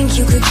think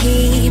you could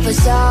keep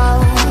us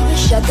out?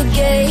 Shut the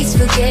gates,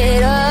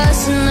 forget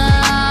us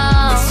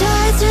now. It's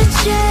hard to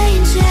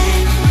change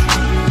it.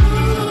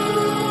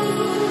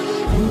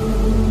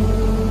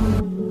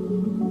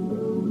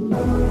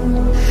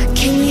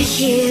 Can you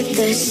hear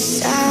the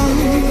sound?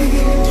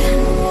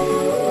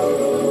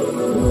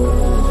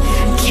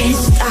 Can't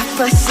stop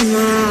us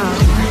now.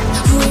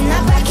 We're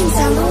not back in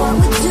time, but what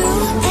we're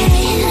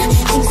doing,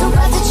 things are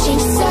about to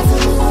change, it's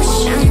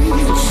evolution.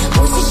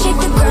 Once you shake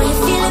the ground, you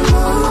feel it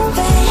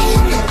moving.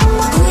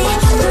 We're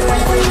the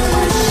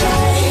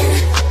revolution.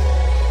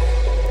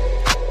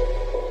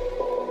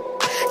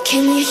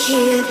 Can you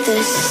hear the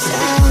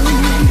sound?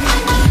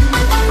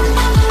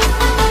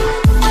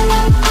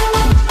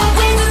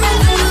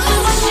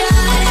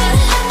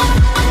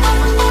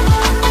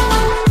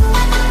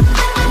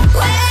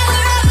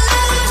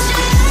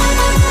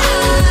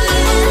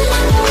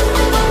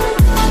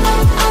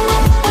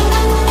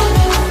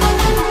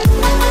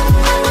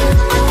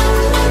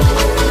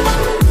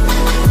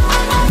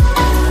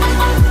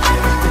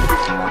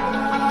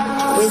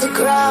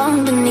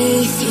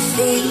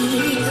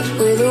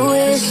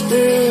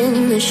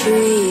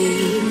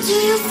 Do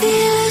you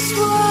feel us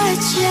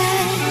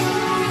watching?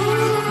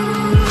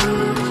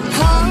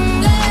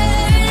 Hunger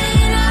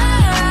in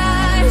our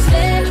eyes,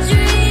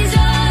 victories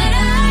on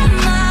our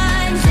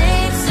minds.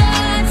 It's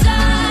our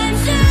time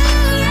to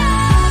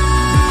rise.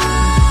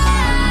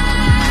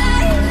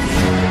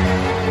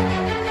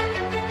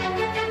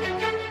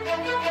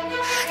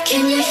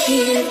 Can you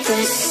hear the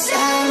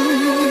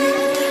sound?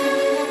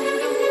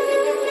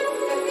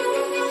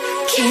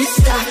 Can't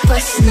stop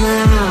us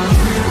now.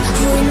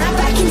 We're not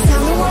back in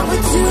time with what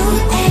we're doing.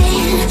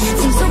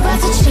 Things are about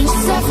to change,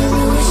 it's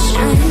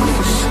evolution.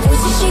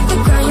 Once you shake the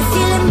ground, you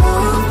feel it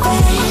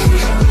moving.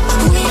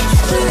 We're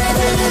the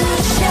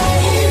revolution.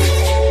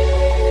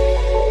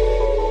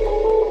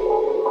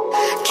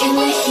 Can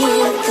you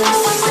hear the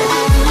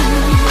sound?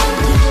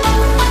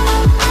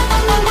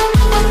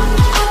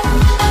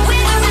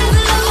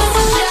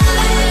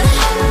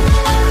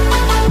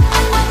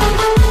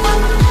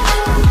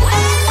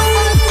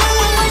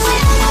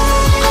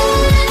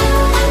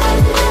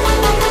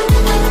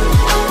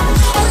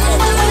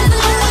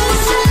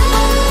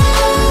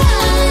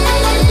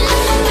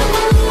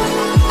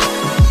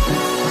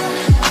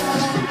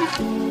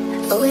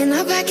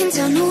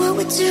 Don't know what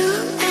we're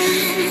doing.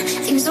 ocean.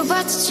 Things are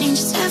about to change,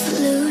 it's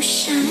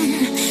evolution.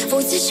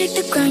 Voices shake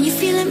the ground, you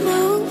feel it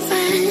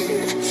moving.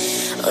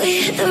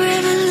 We hit the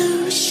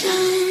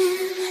revolution.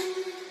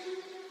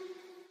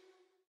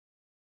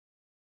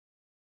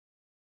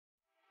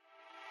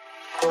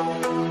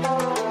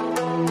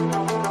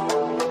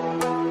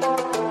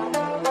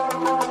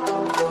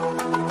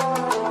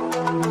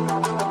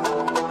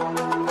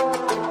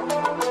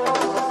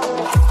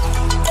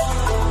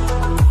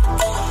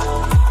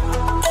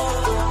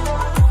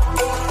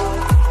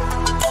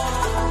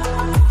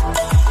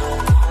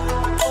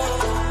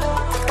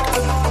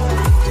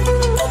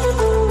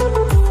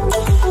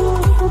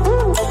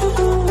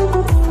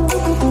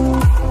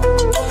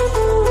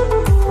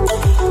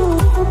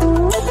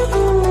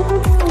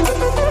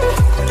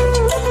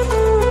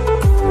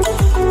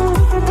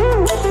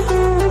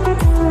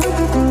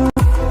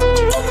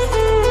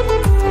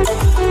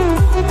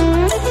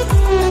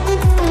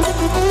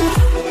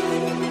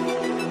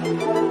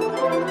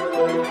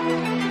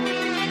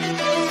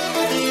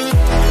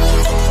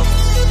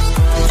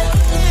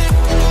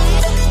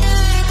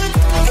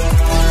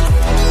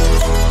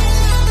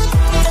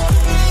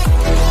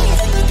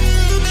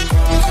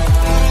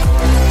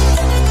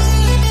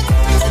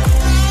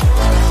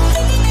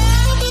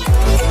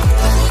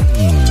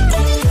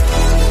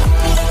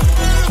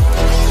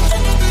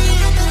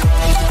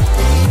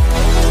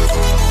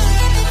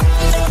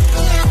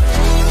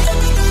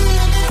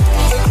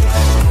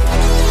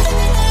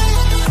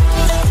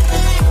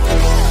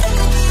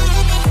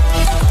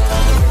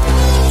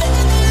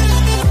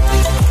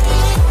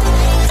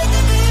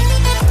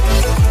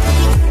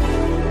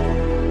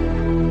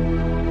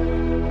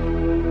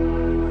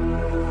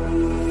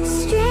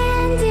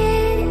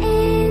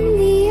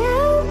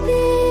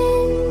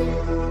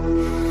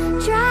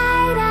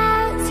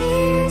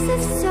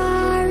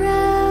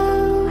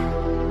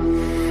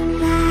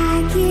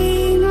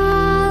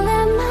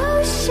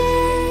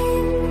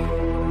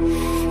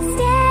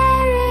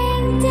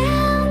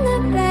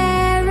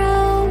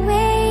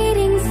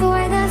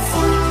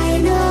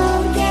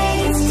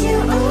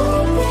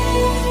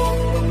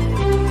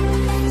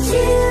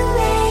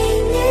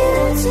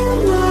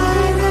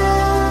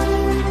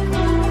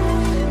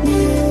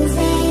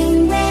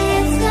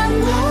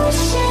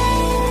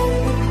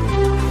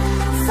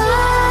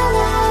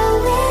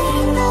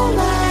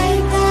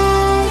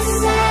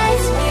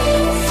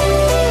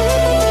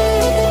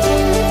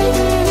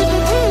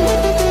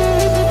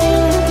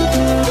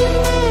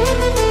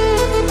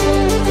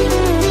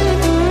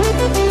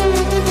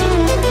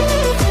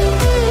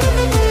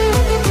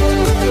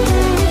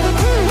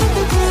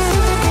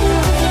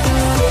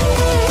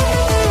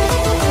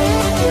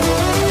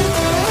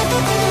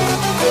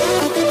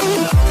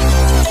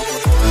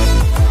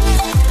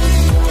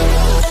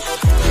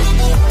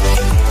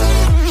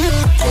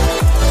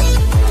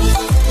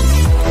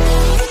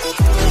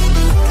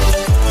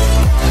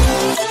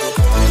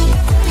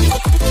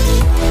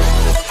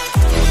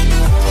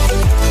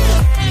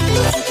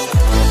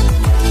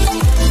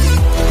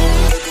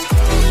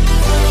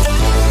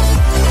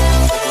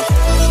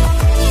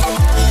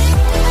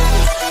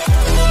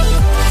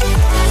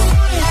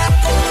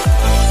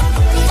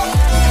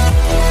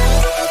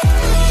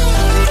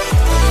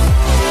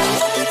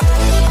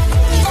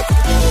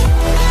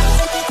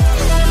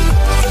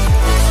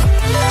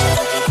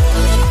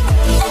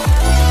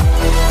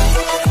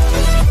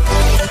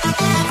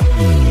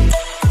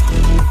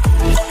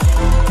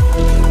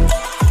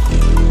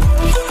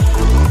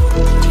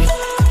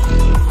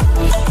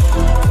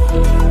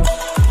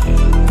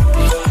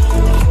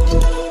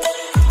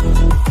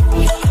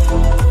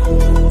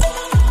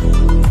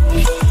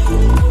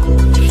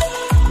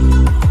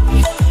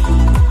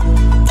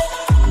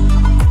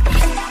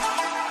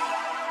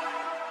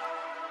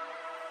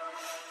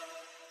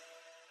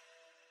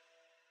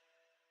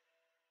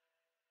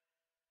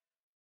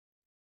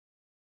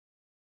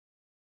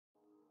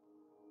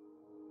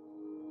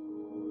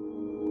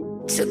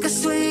 Took a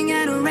swing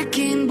at a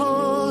wrecking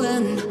ball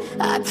and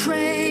I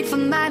prayed for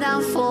my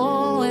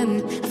downfall,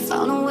 and I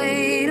found a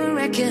way to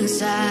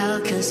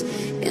reconcile, 'cause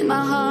in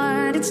my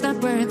heart it's not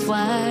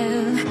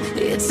worthwhile.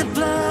 It's a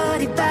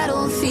bloody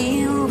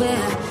battlefield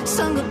where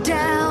some go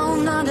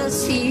down,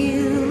 others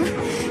heal.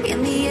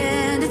 In the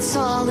end it's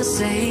all the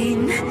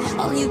same.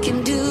 All you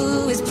can do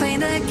is play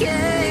the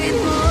game.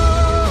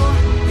 Oh,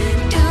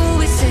 do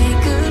we say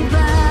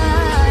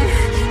goodbye?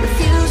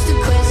 Refuse to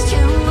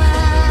question why.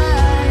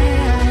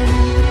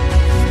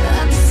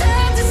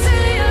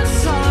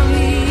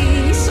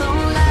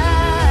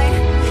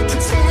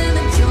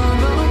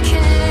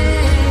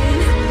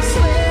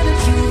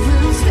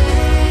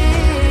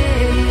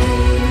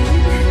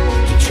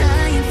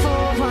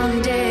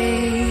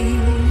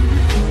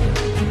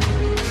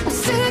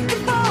 Sick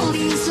of all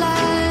these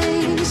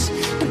lies.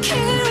 Don't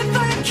care if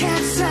I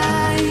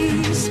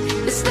capsize.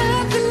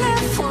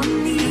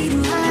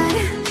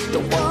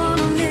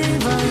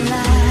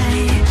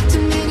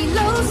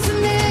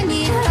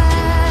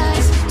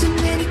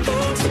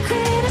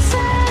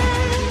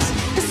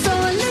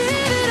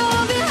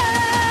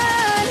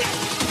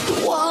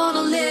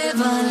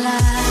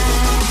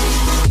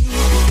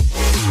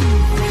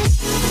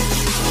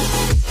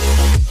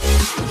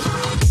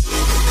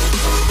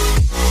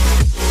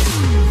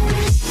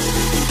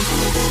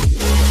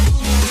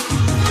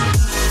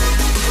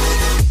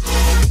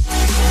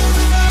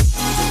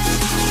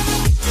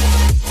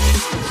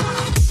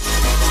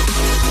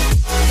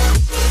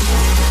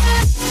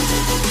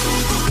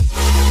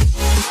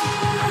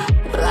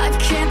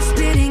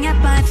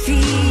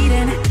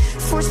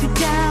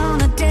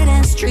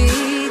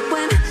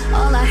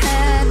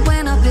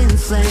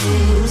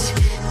 flames,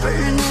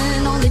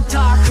 burning only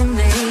dark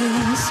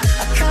remains.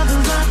 I cover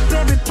up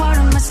every part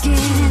of my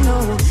skin,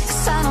 oh,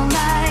 'cause I don't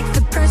like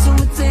the person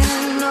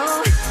within,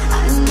 oh.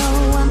 I know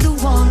I'm the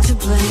one to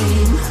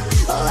blame.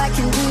 All I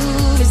can do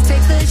is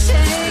take the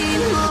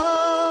shame,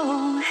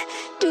 oh.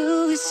 Do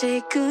we say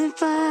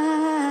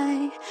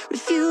goodbye?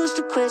 Refuse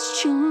to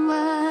question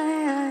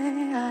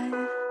why.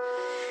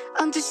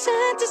 I'm too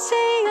sad to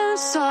say I'm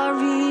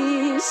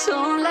sorry, so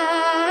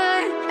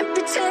lie and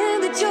pretend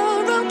that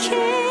you're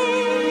okay.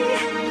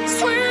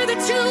 Swear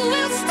that you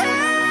will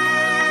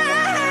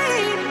stay.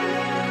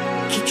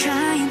 Keep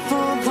trying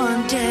for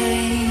one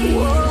day.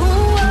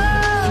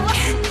 Whoa,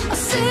 I'm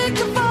sick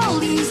of all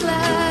these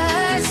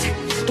lies.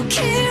 Don't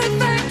care if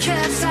I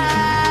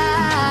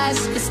capsize.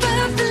 There's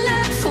nothing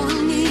left for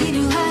me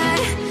to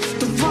hide.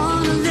 Don't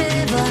wanna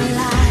live a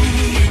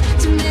lie.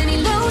 Too many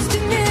lows,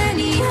 too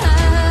many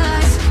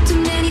highs, too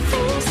many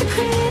things to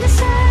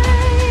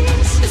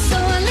criticize. So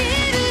I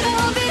leave it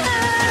all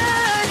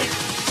behind.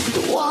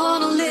 Don't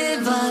wanna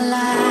live a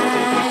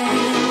lie.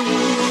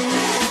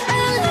 A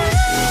lie.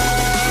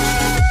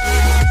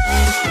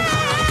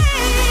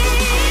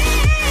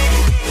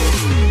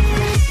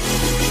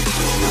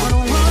 No, I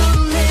don't wanna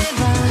live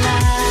a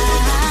lie.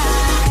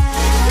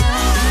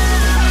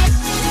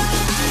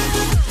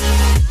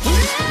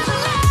 Live a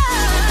lie.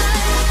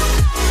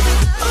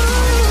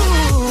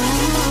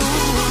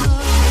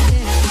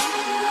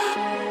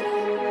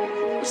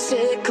 I'm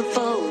sick of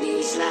all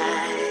these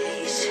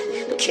lies.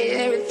 Don't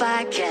care if I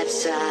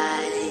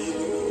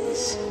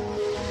capsize.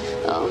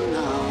 Oh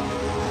no.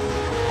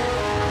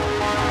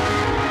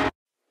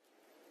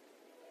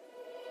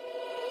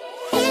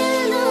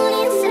 Alone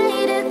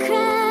inside a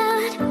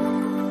crowd,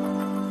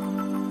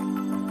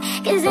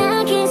 'cause I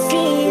can't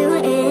see you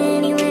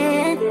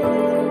anywhere.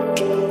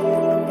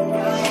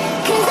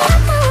 'Cause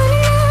I'm the one who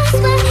knows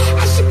where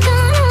I should go.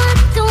 No, I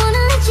don't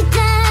wanna let you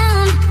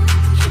down.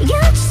 You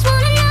just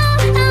wanna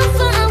know how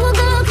far I will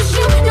go, 'cause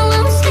you know I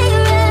will stay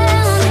around.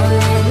 So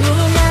let me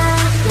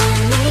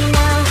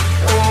know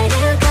where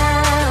to go.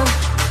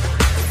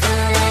 So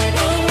let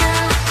me know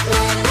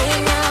where to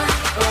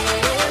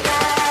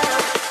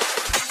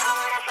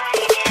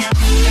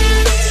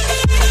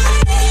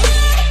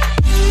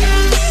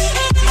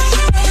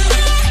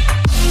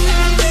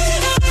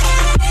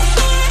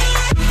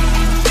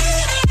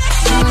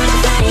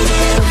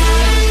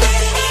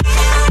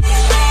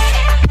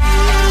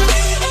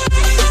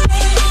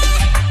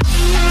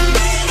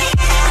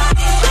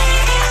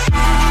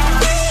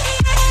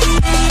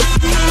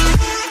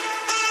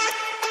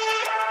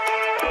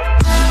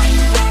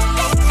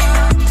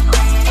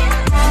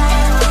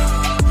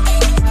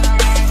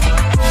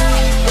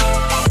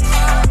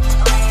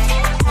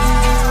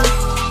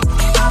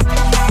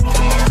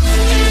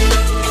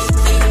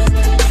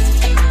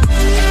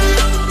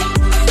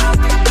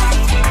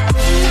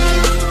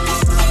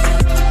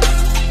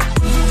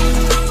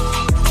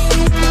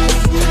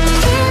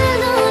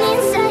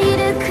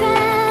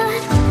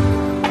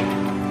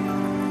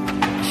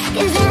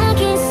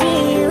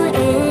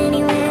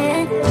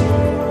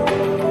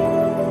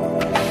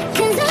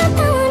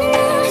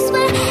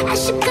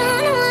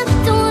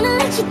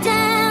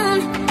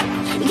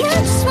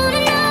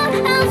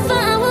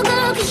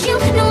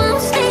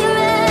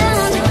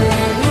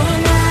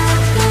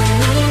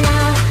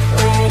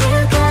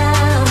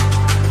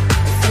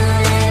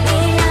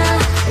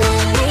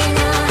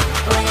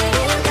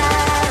go.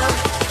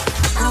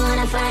 I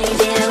wanna find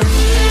you.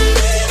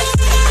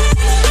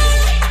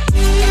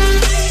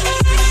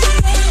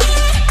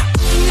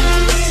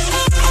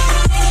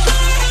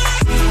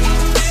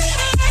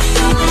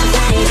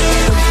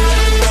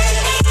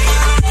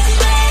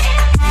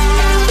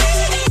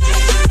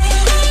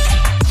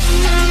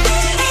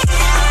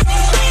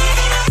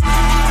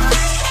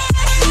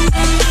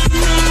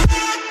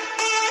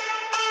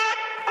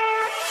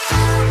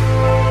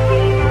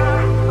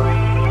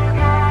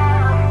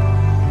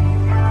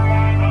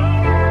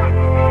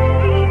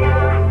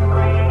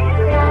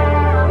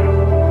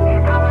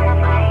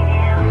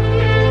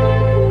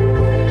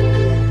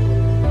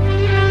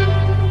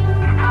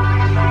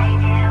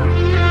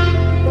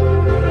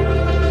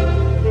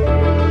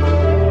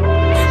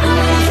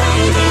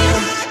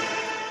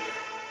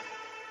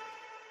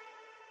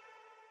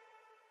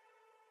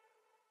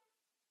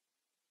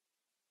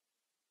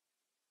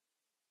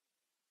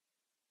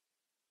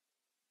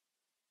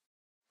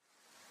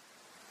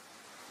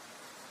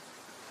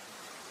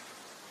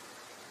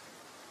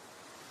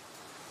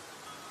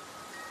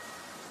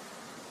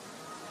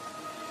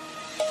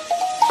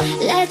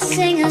 Let's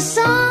sing a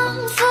song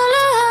full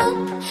of hope,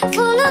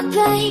 full of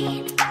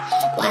pain.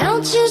 Why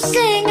don't you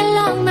sing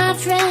along, my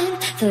friend?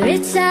 For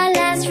it's our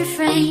last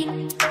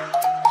refrain.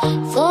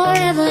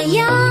 Forever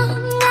young,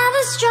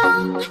 ever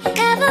strong,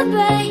 ever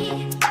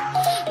brave.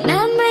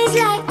 Memories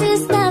like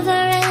this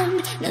never end.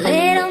 No,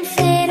 they don't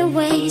fade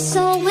away.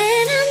 So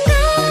when I'm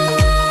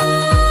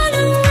gone,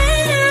 oh,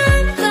 when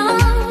I'm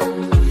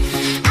gone,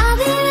 I'll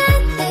be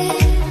right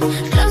there,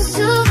 close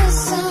to the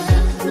sun.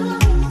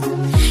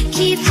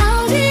 Keep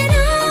holding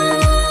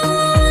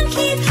on,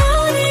 keep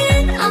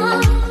holding on.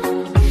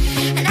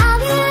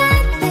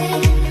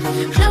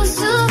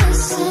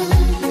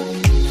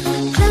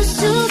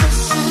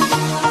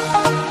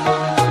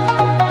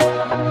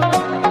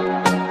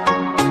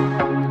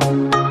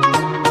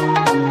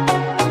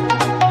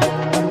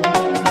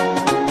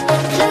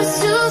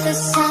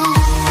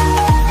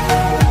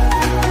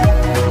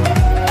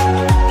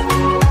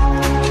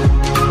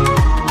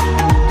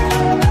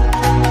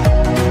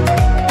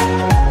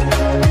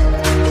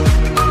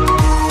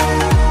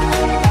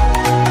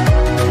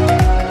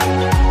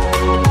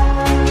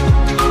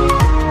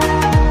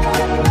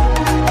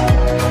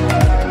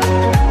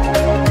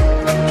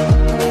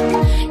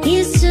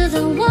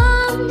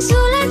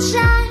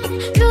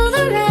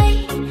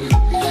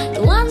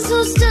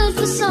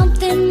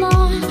 something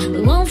more.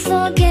 We won't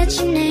forget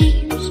your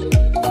names.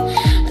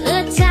 The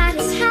tide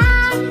is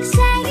high,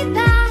 say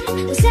goodbye,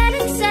 we'll set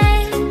it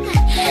sail.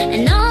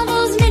 And all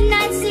those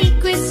midnight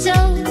secrets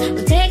told,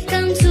 we'll take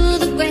them to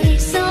the grave.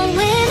 So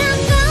when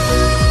I'm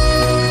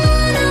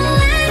gone, oh,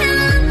 when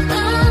I'm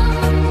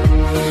gone,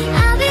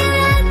 I'll be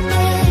right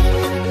there,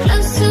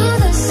 close to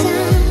the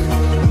sun.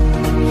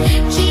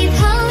 Keep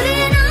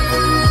holding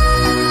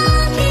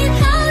on, keep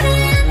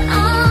holding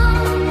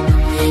on.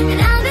 And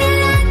I'll be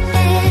right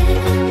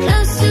there,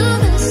 close to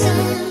the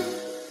sun,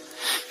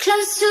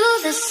 close to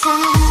the sun.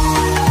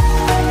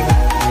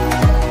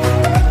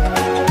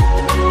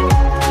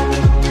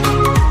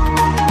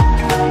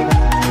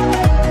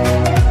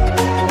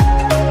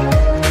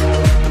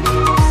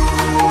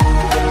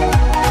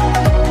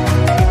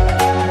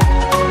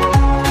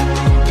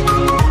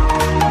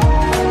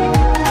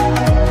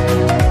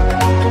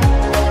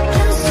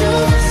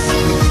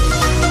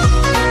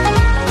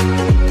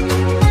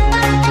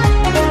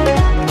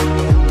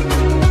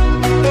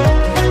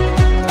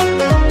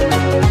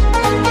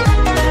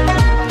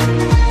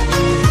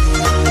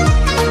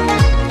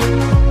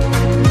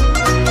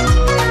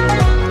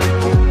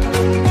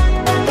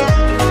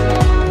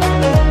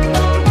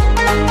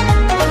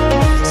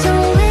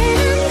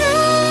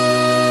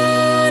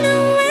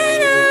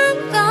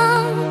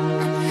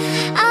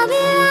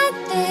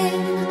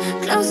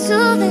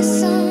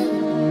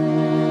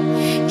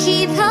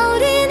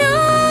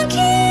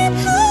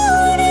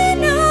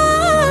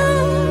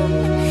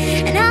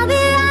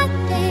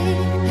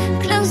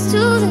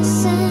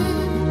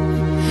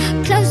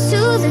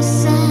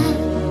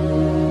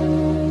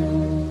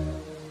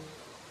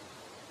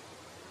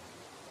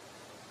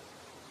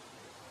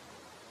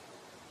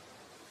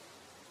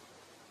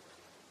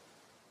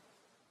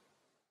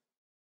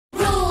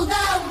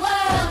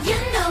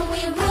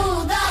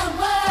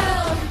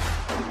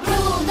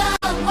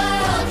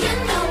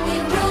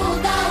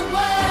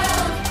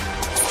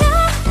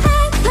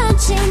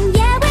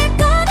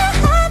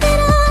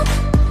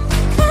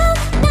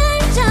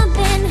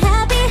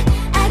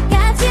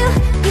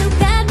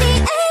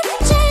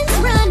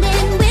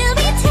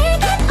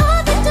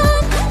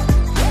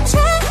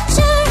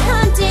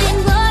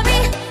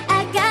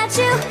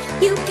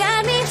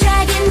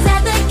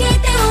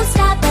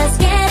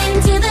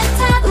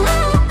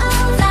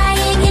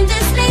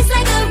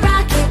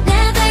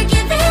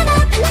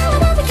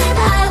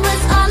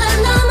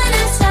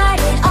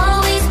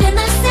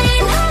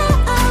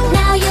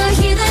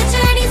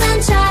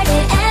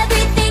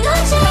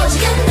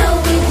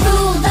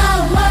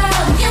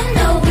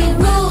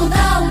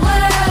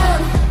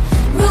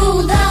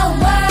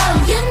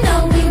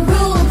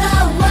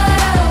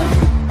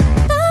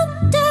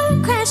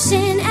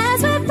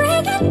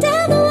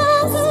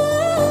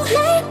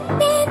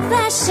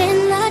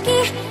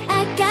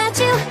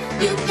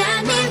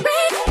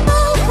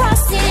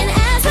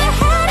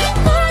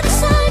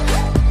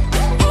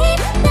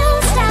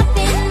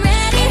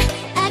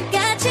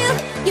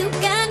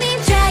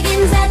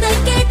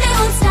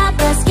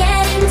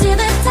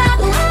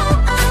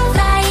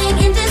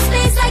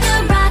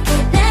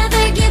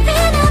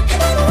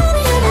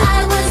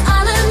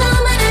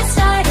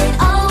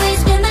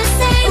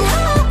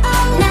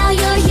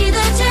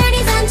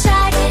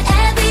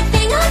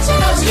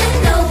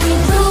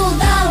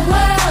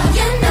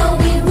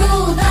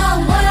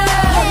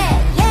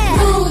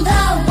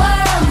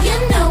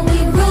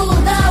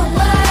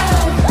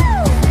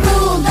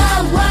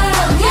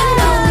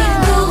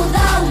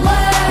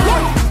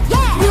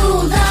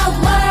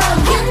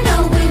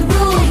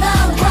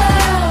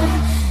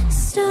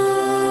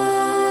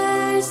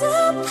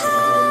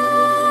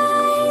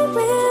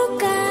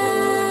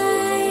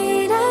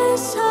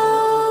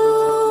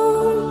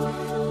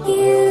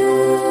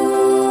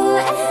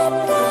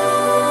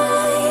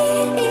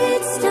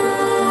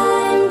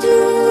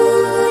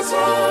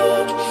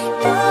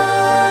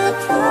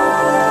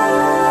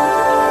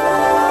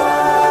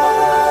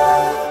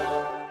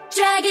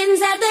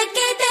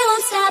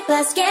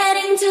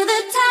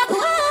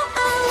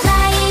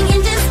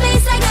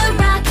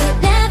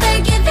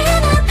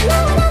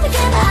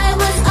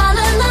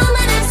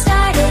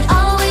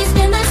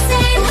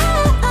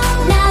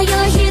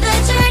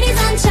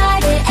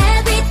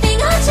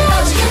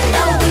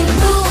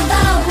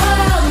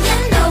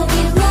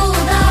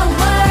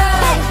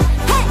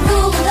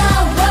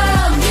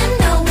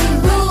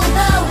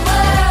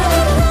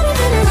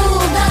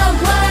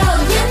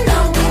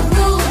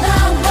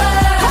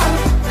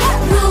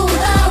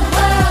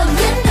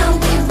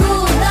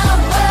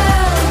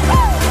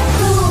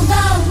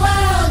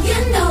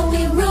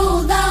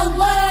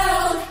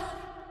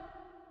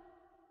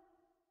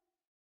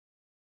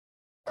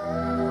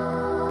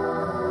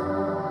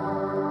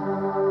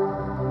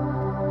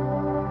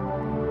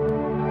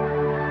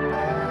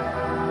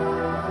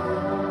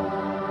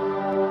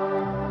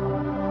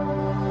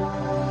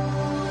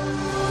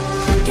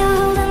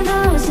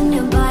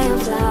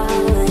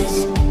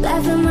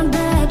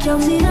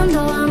 jokes even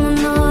though I'm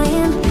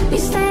annoying. We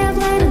stay up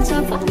late and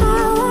talk for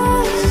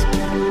hours.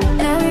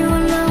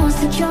 Everyone knows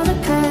that you're the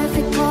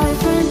perfect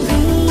boyfriend.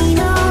 We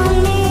know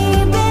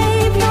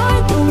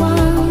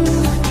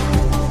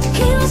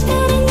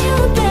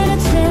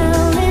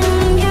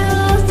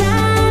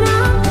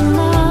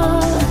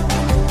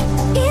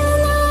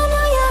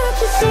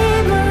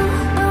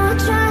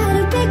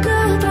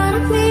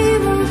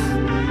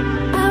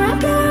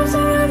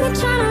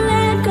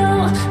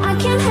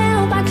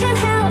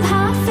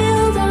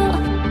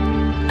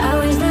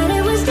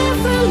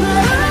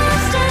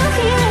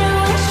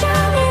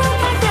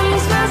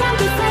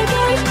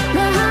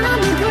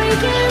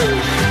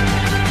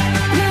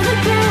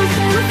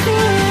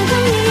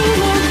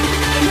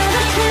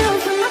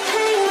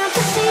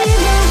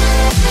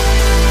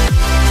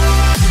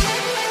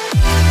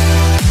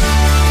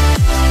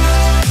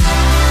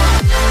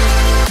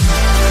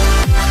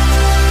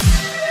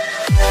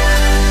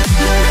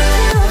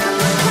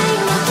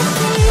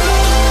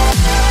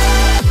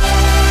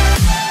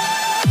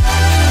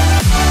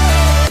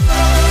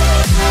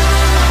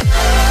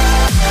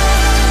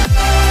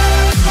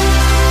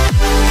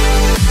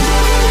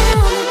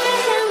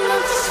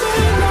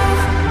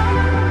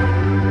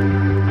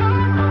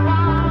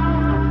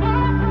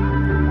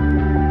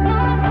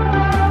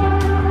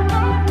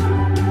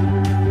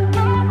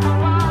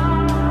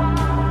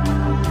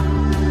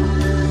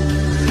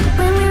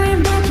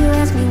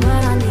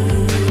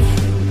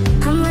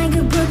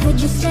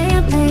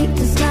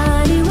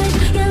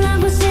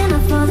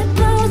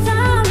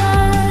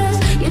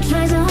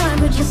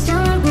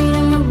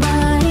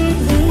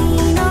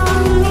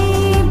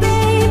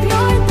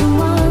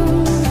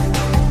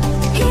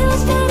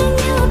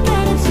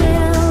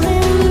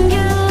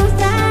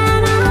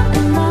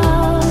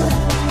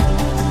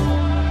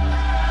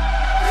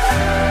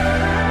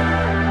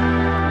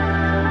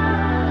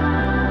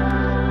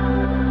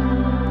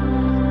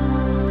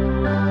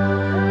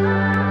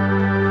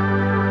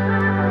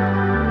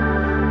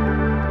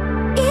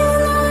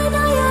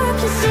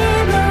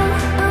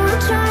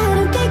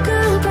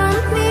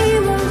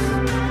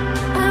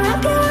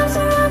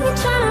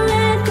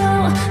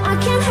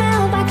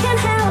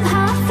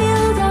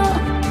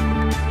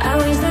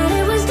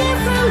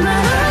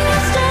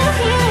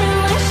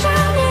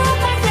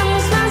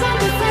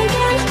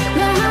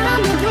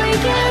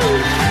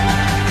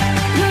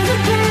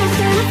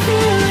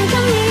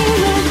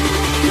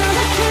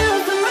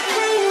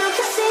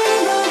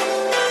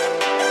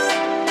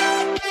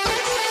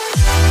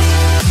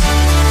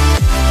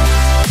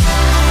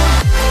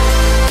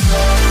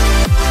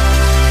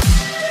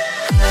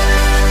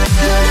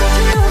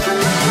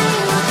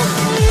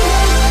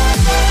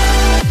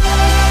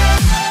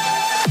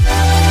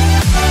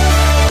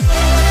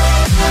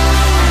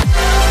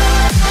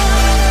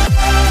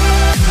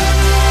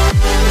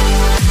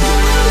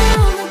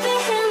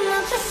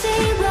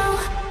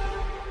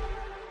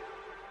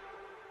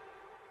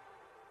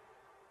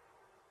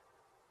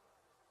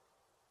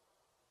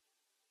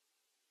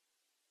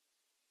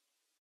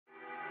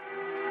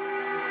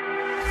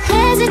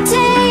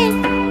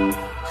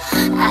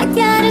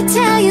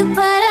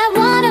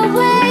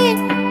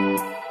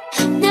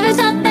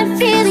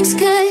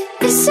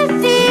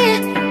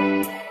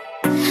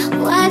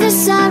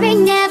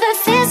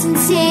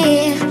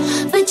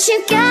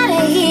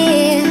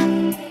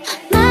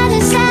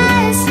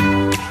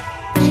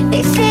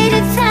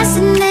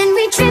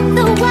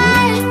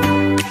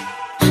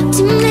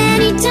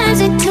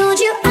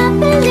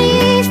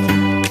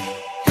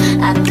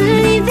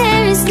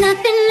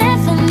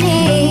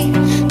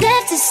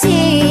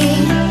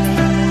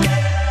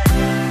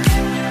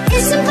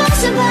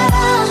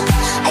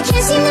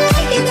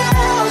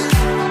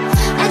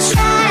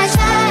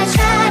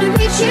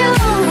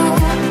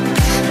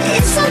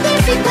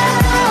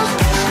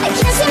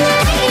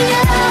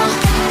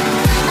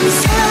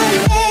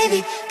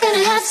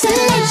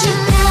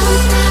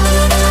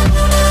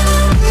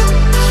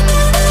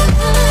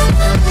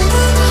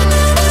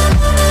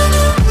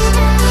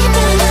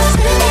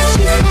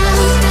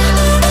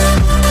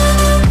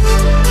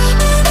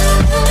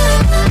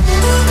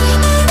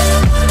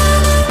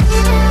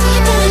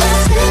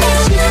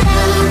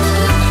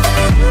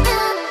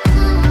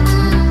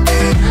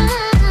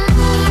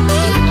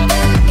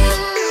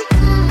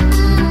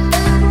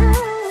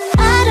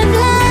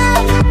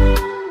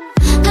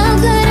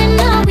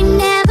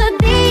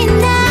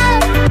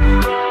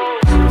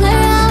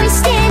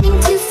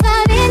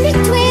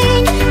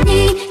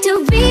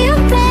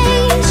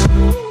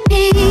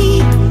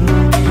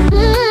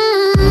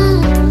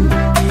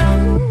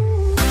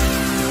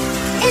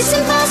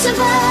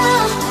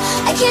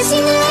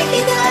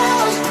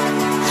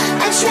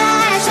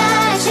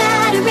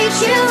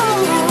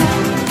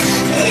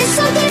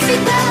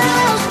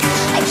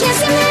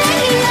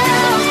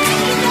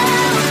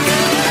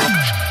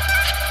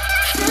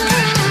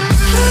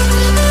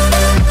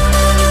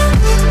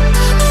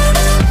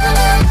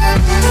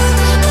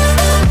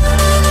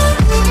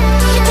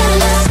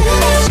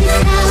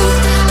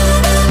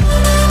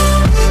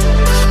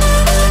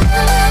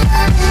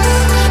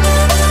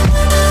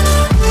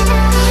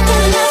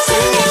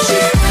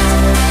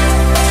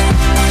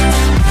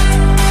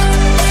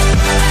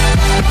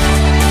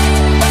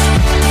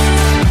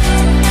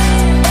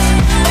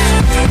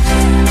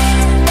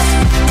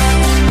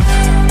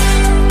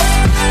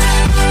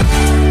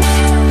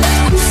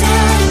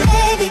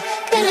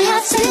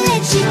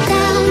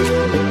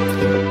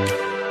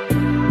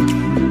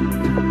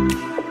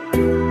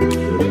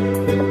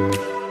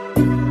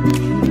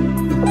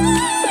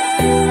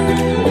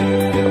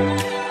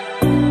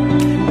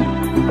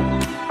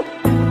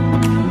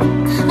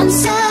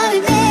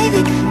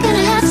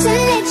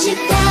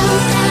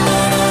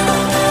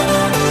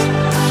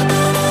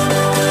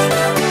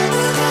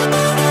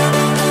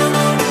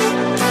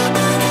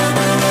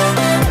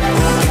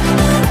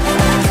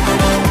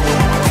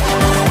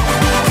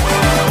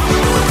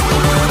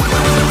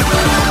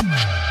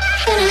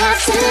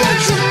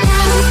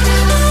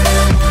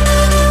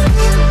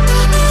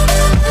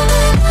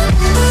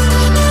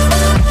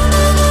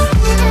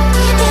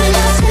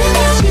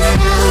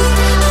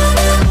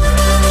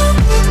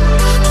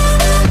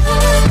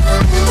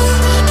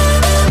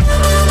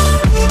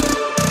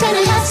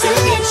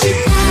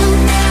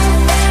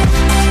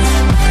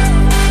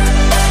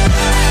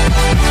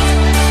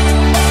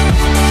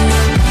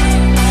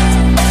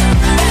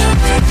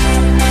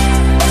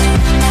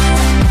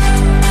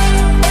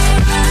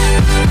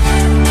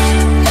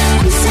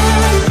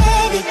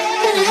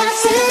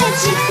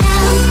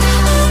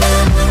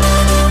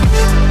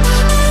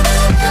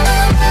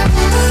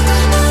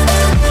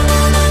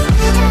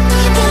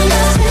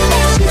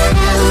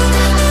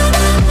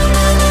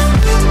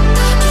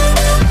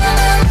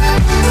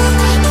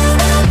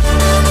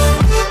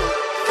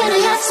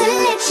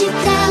you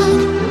down.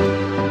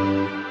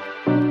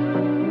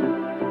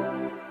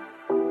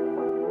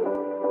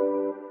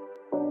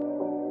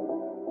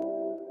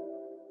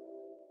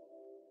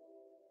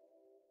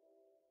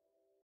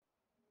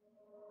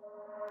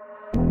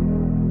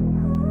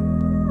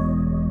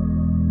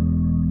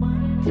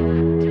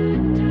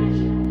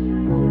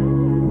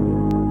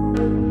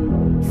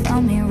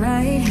 Found me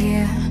right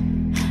here,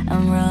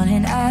 I'm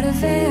running out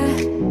of air,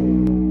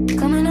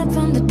 coming up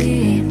from the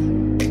deep,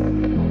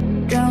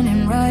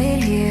 drowning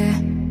right here,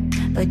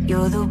 but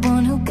you're the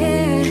one who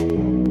cared,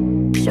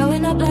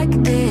 showing up like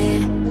you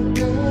did.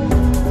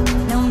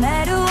 No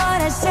matter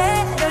what I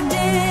said or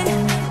did,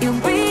 you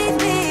breathe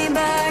me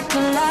back to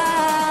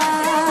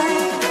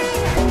life.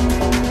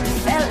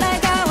 Felt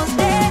like I was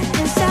dead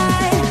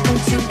inside,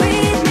 but you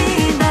breathe me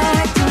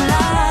back to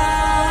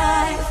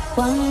life.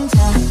 One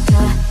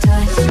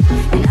touch,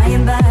 and I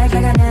am back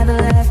like I never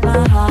left.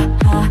 My heart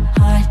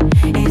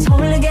is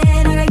whole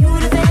again. I got you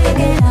to thank,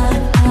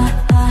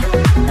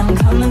 and I'm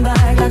coming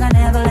back like I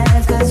never left.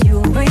 'Cause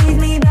you breathe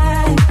me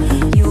back,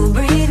 you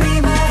breathe me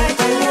back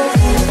to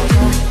life.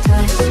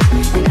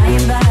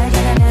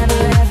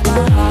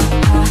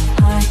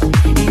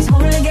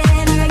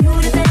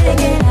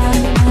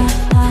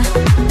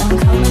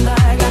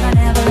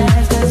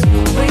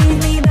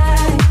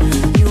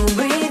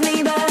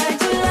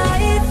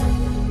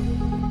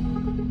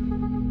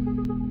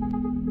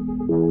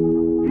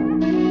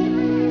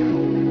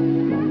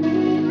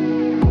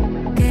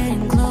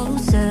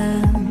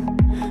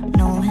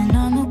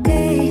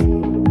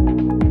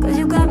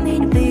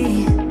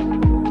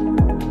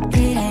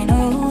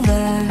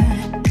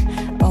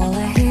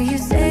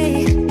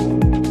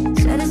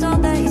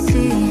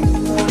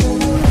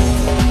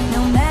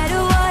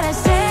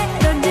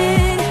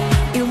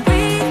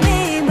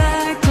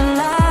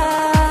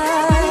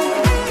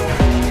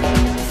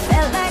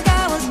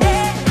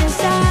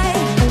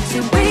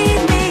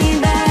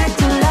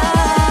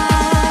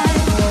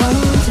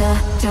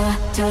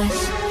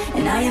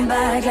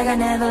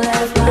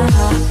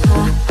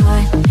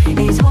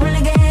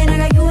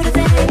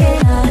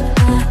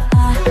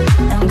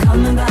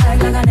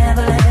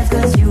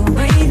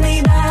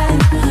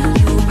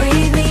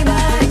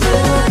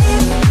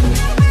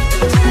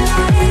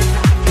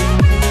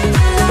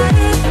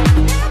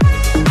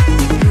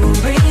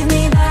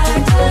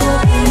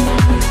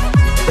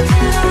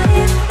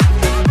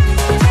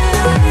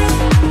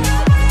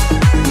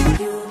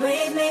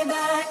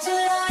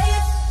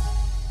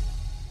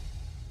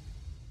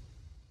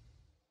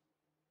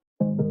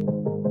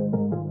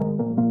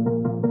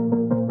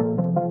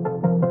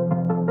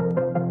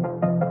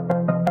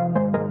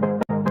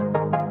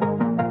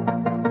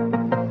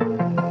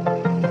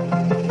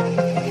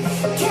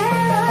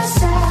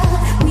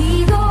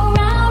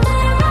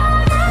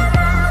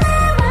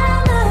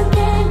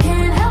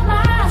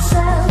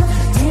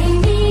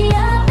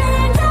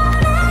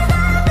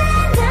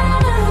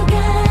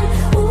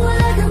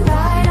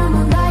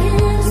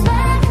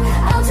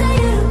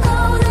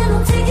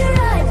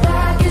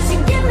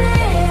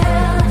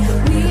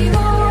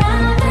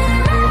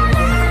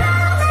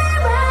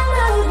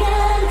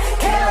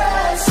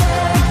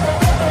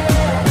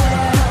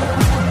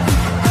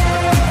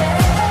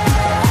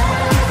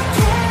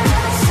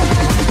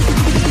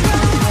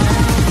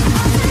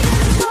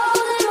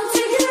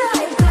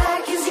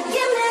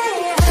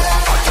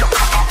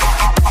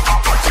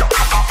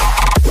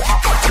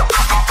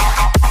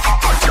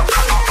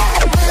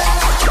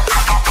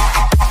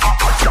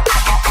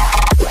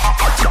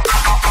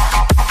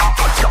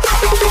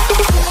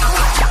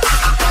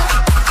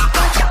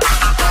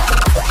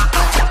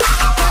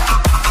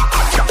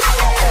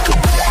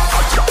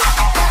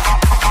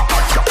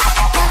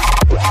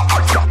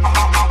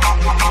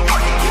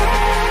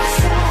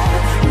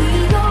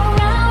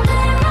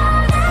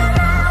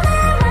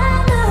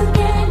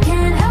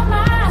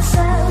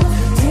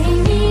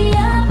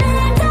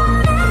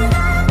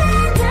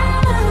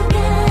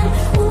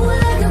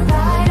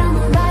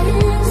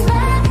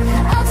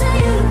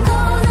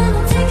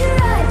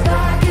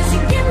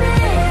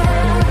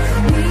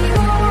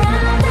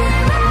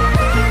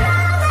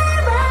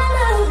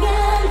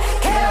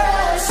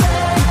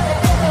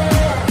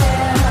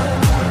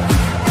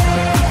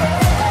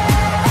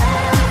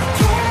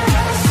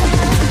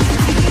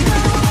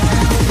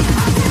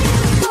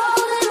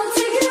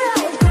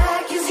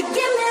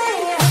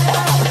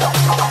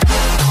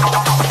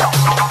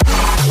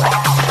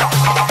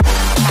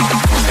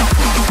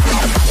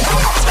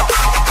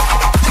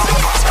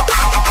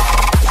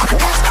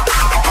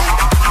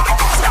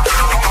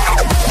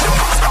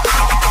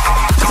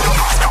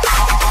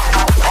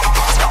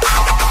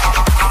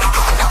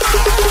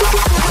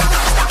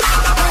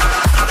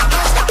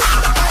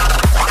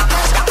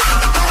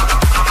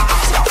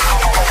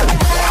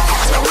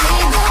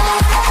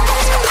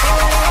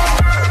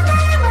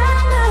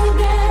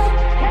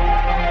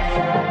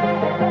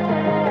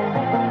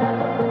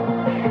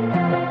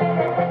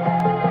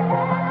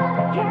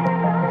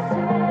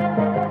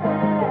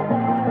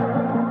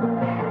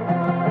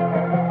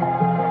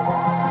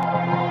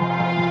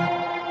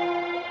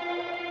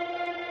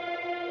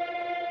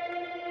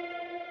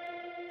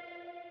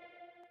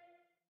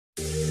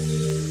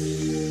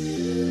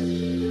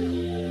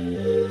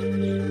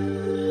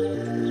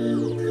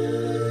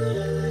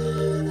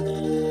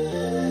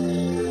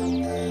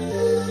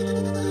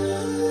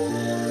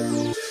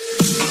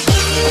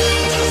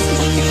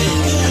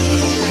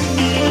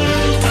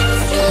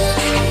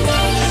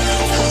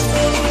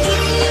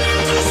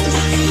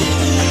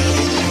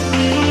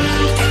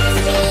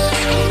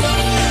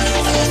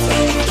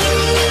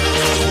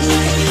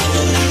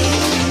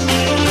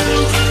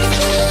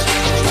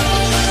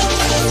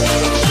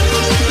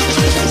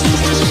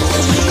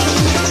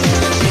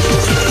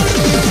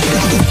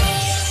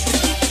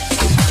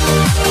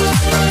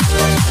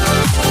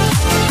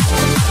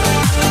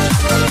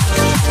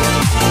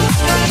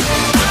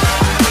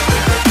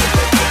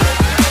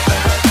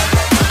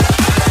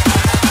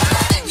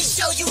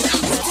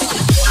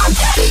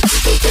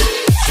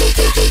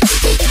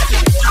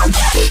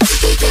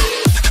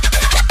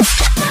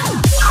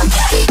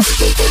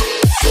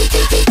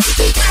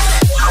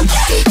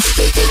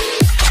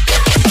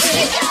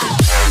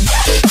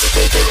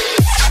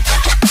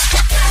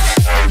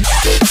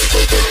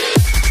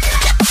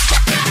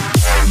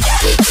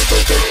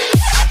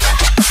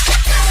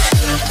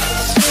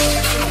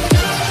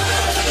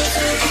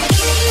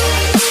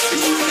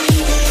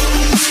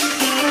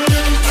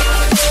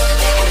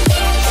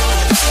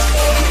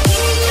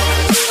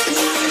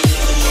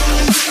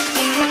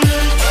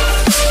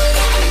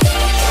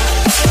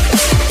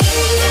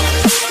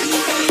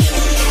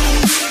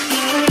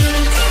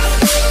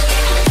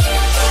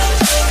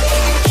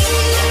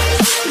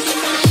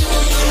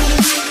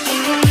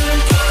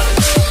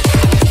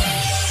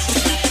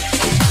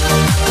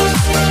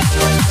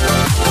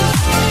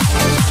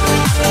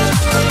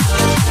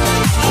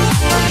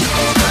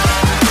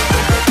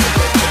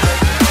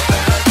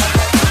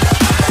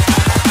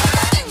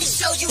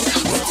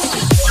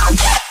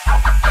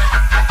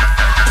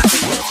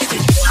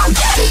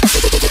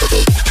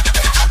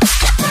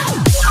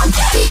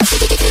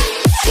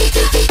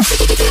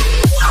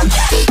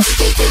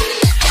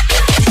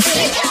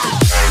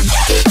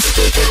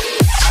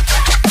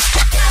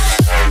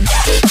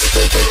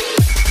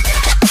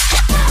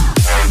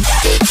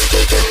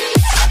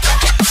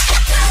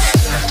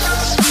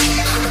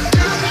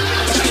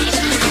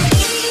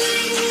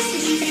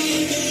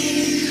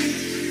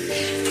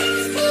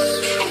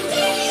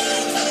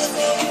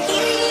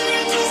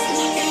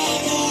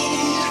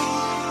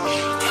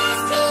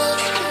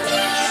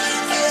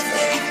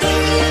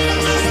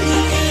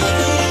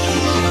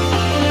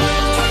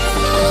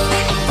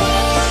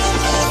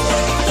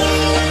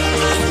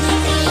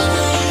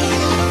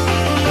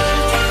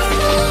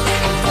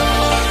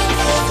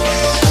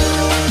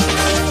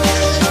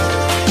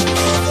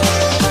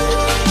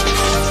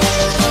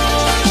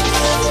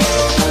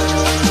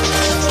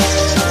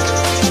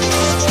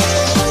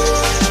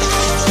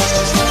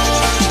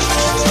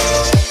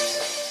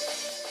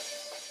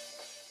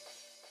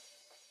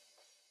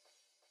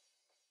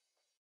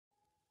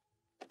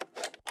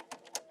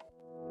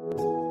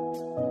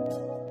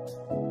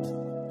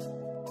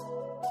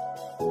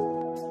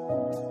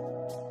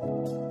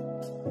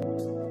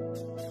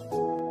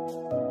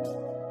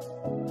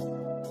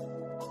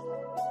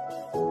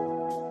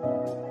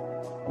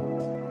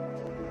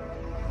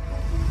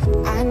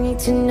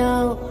 to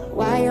know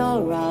why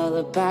you're all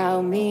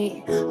about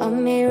me. A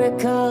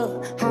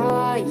miracle, how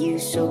are you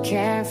so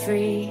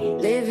carefree?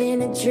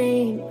 Living a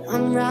dream,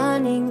 I'm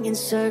running in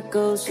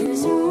circles.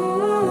 'Cause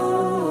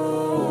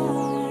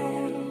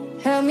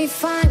help me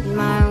find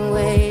my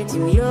way to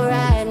your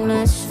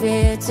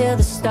atmosphere till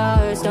the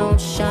stars don't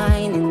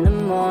shine in the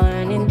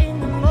morning.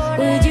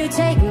 Would you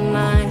take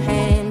my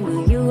hand?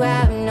 Will you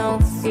have no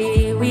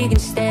fear? We can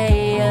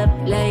stay up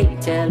late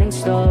telling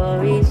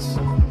stories.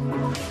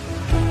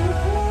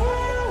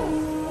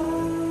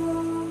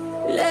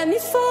 Let me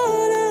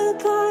fall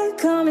apart,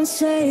 come and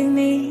save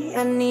me.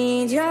 I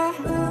need ya.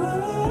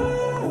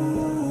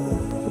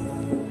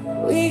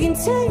 We can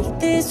take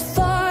this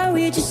far,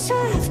 we just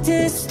have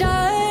to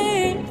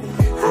start.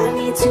 I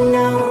need to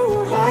know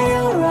why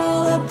you're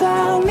all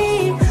about me.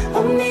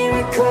 A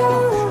miracle,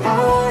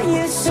 how are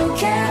you so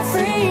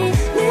carefree?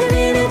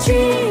 Living a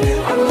dream,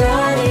 I'm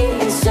running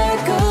in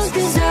circles.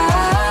 'Cause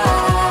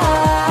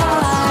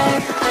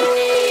I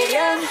need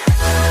ya.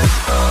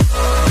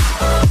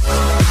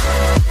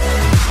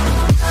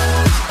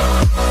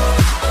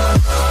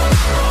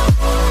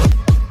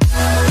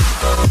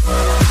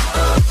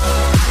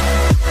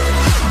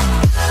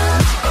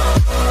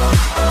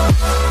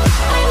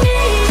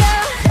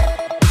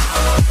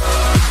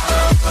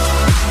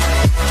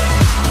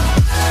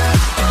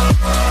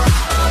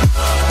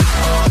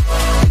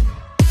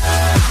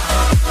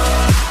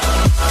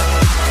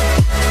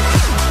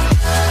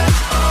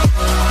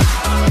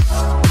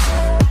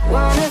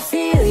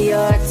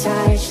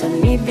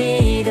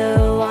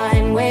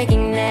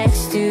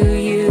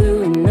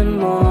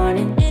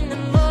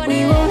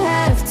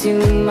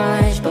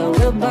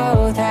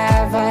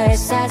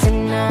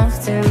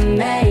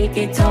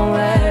 Don't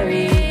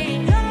worry.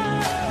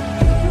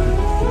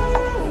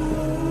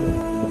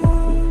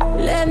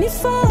 Let me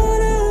fall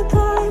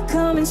apart,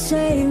 come and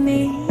save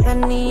me. I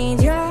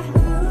need ya.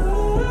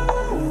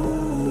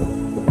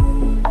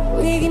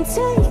 We can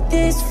take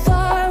this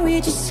far, we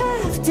just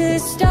have to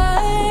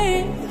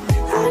start.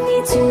 I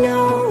need to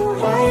know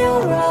why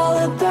you're all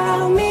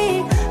about me.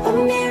 A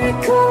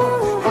miracle,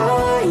 how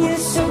are you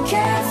so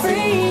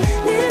carefree?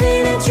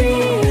 Living a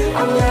dream,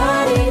 I'm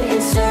running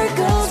in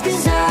circles.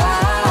 'Cause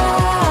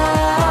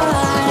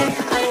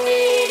I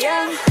need ya.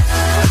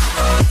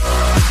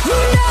 You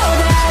know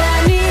that I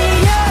need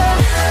ya.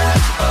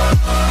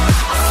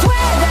 I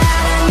swear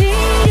that I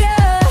need ya.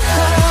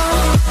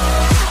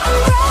 I'm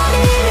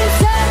running in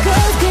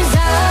circles 'cause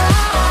I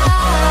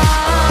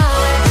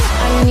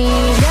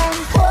need ya.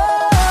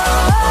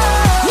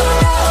 You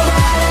know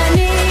that I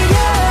need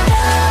ya.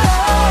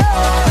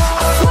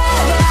 I swear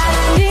that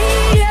I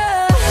need ya.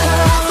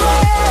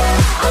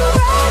 I'm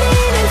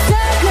running in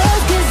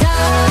circles 'cause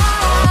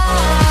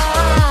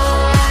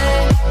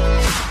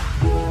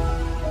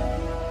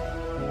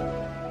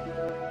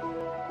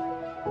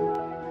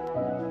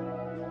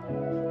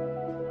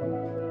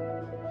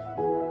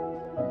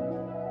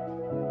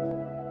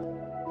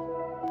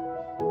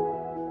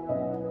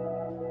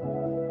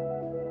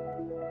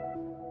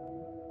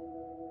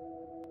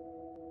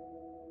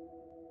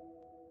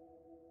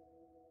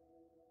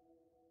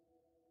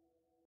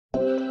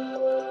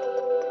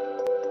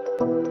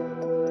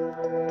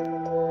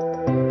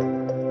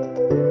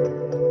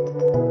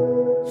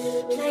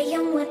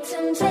Playing with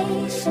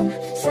temptation,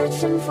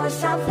 searching for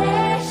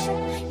salvation.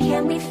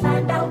 Can we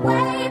find our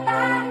way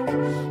back,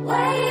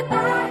 way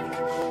back?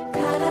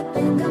 Caught up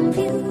in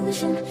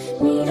confusion,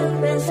 need a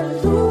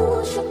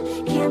resolution.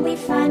 Can we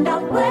find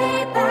our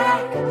way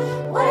back,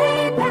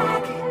 way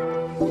back?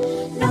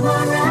 No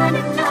more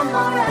running, no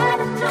more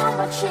running, no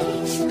more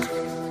chasing.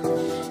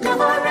 No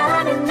more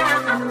running now,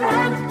 I'm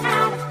running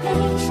out of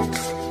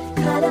patience.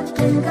 Caught up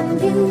in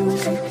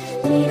confusion,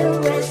 need a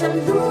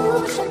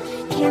resolution.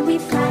 Can we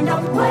find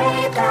our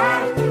way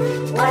back,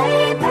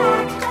 way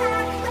back?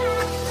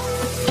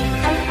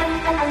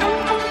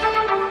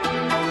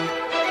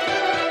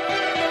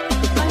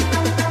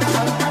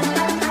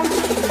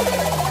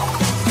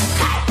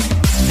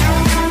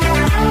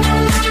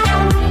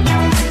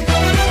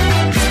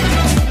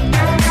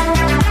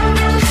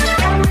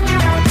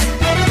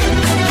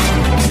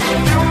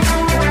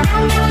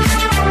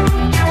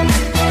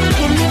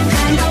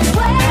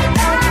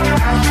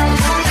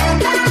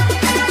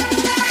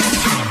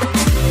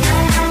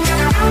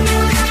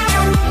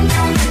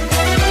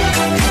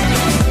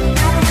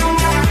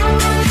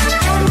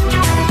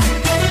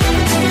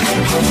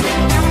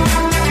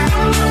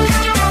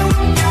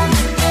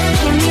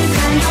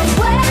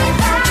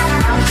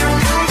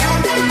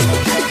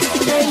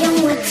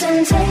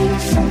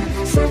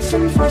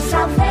 Searching for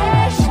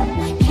salvation.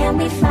 Can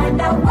we find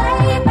our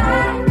way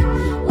back,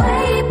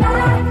 way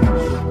back?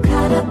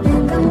 Caught up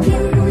in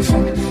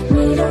confusion,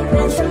 need a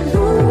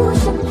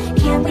resolution.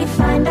 Can we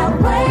find our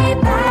way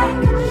back,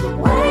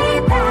 way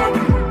back?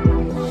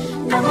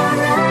 No more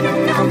running,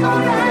 no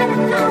more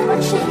running, no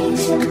more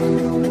chasing.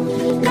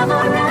 No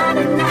more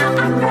running now,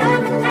 I'm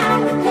running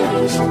out of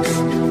patience.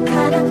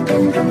 Caught up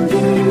in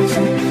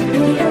confusion,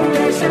 need a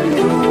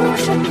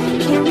resolution.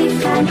 Can we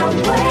find our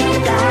way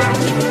back,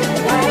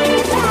 way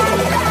back?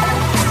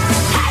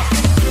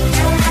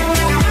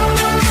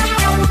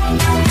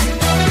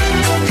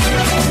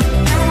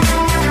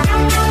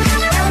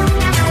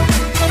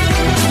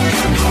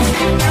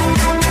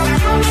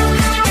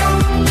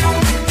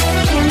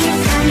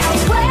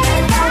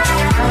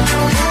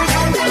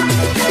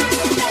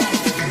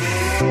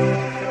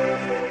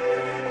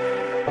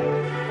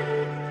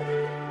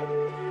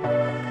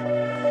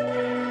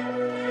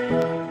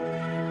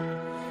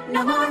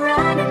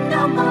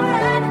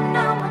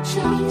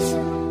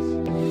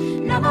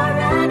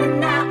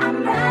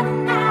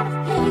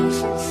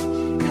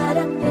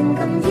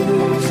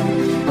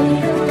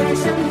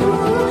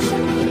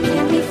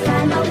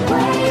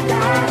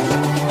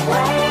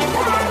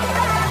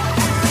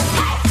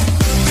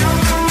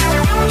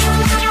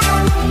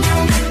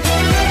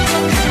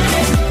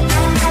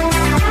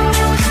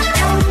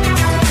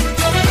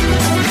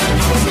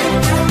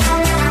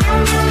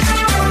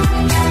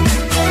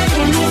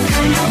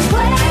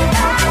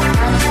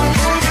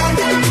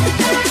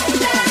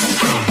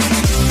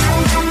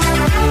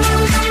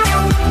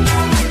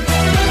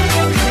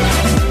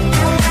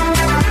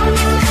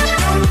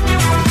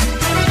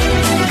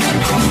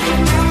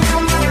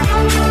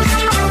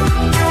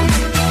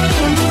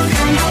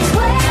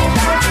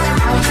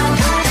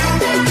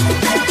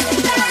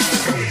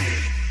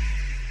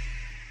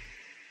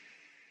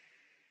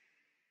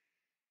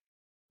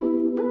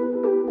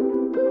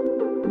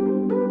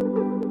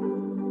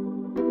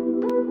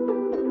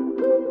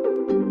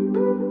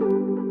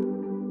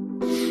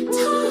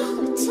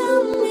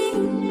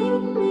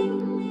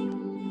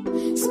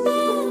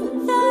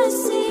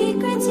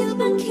 secrets you've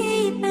been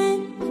keeping.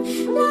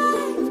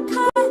 Life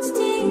cuts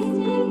deep.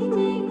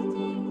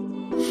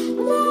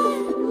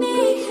 Let me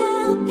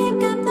help pick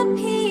up the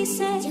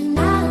pieces. You're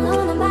not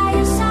alone, I'm by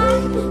your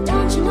side.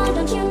 Don't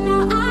you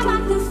know, I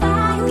walk through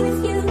fire with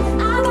you.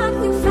 I walk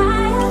through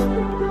fire.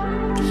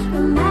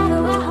 No matter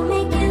what, I'll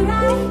make it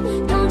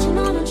right. Don't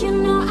you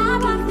know, I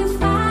walk through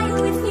fire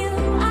with you.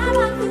 I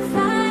walk through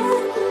fire.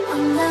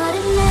 I'm not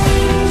an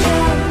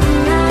angel, I'm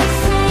not a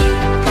saint.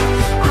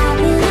 I've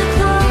been a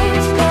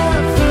close but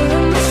full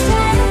of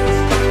mistakes.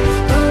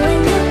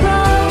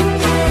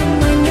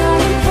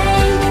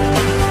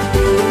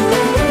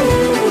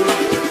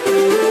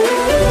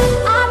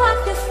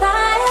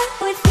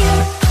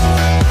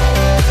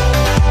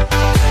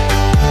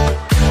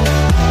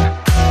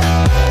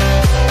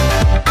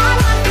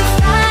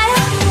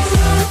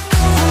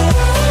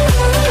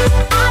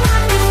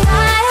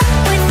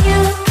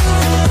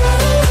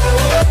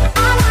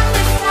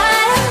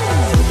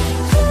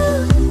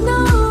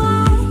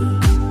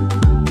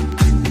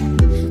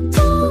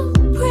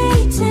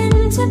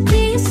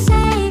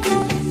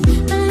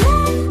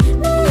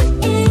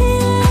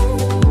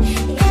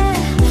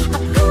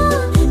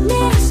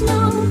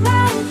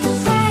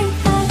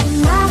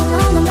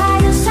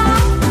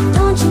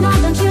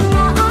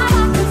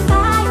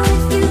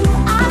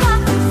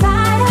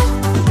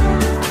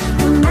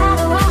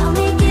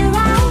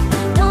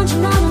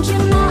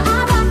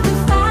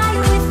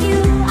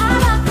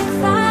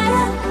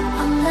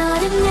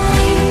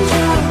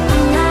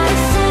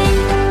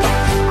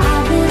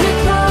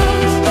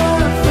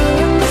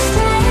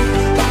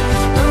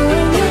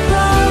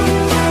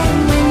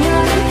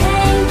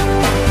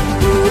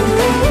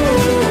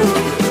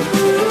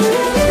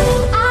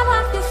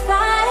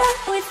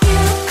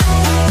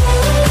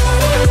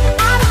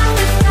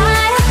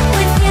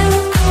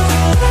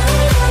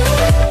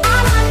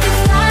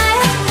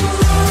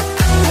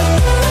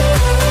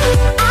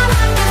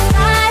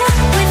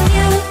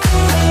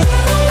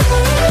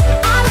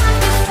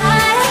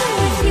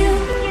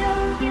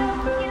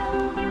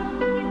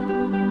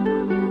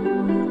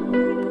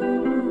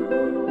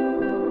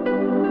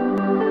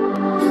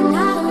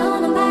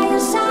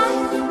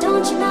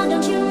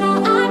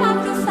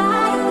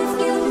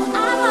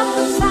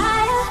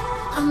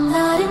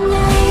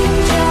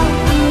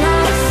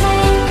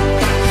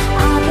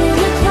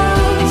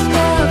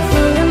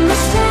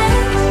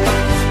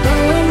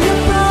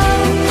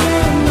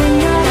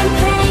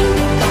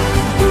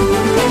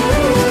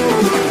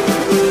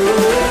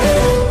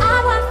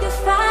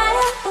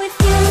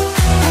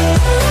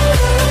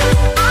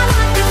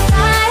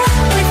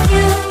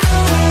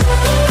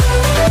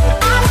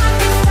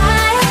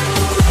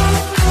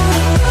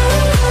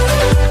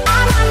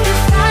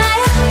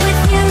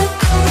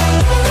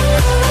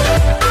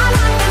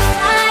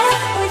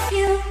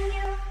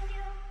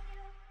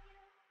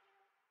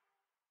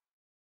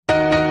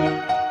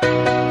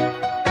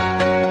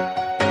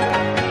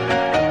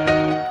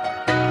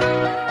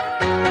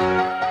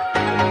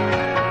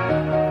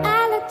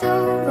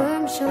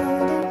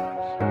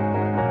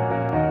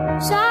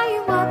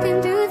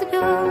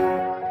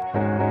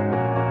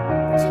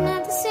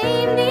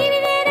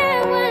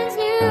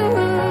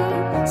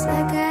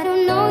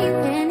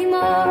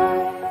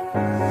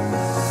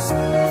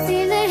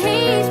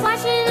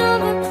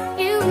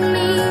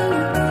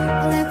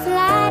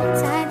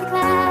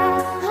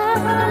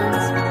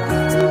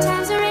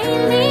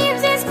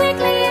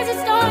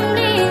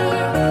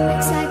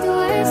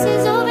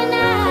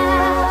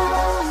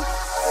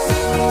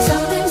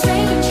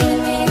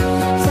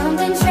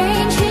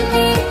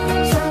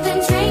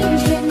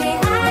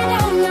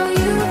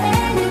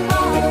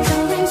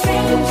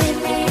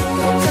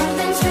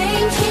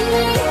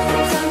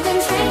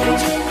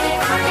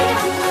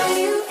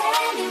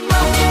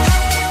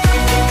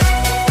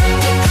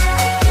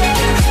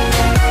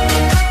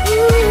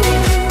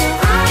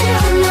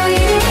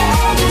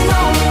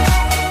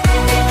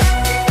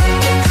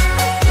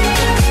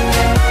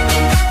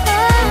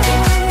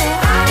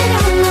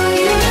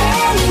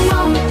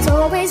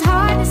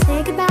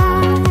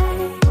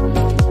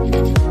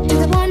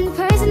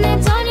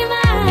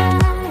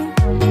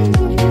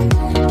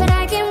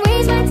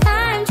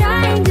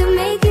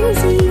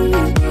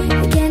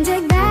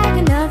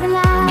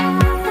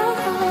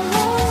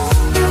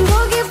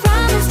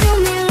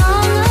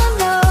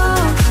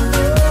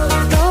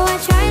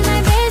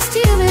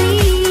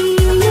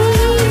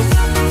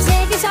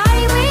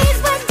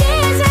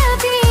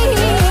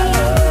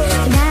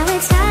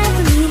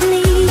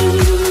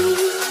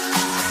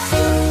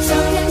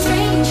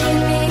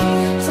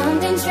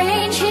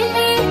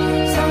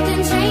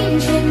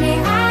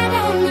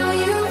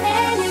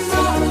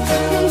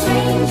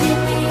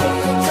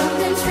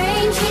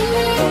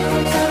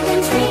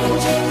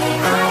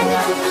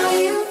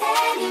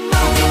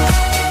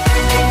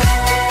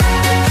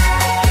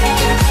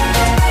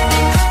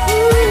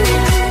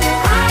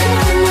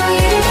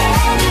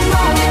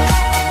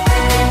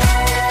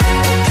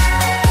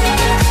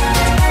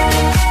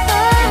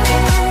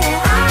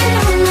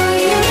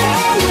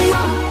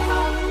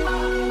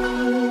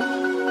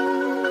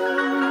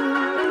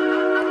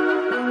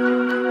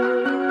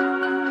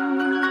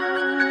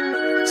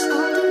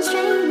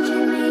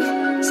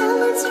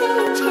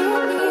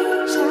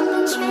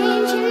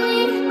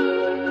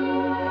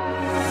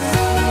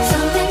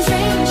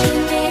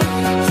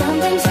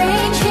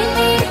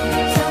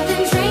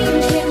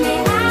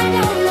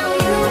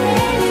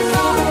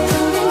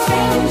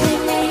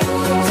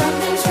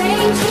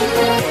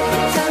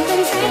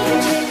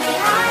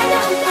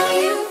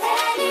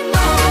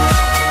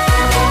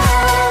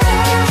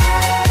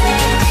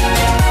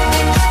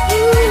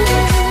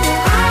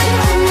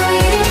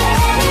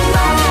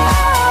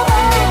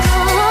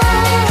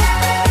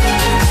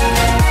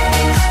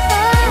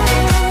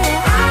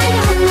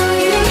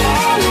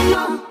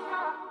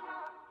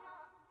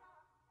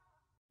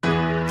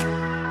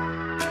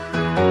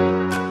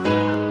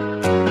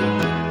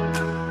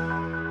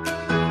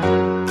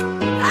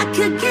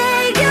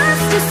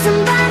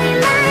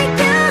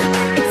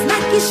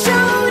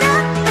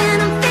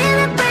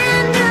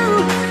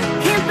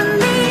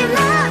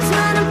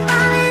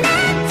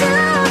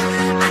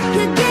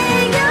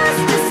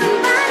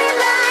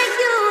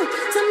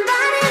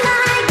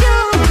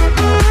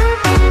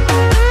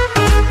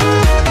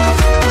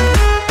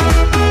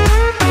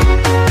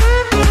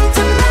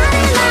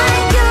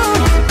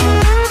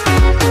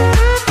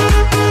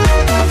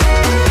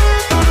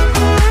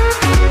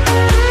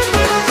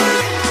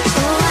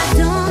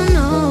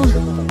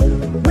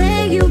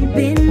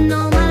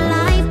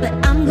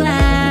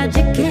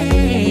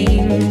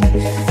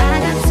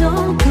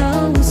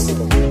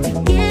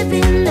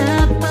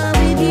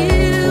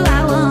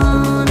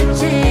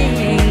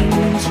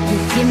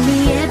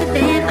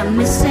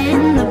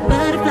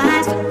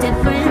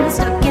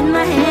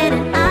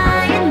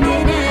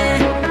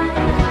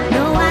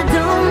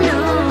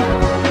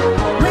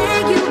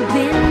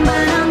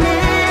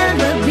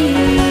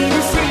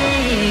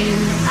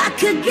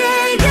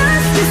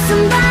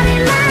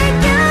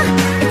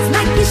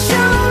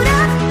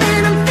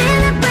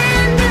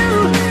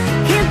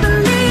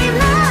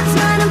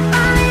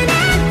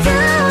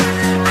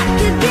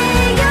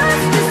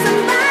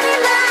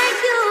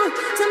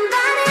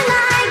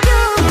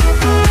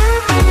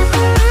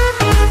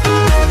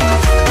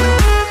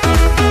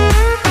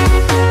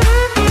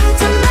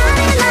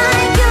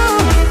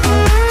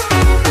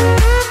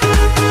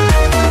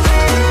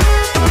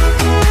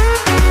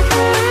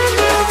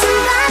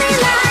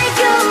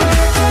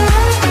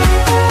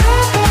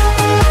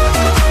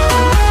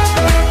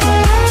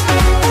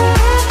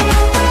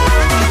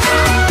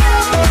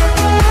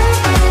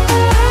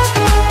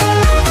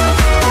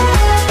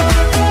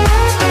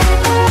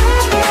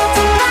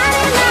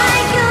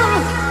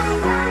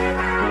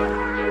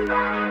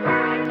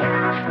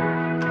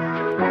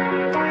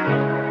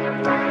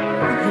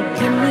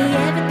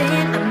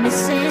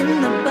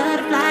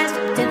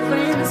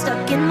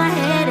 stuck in my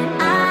head.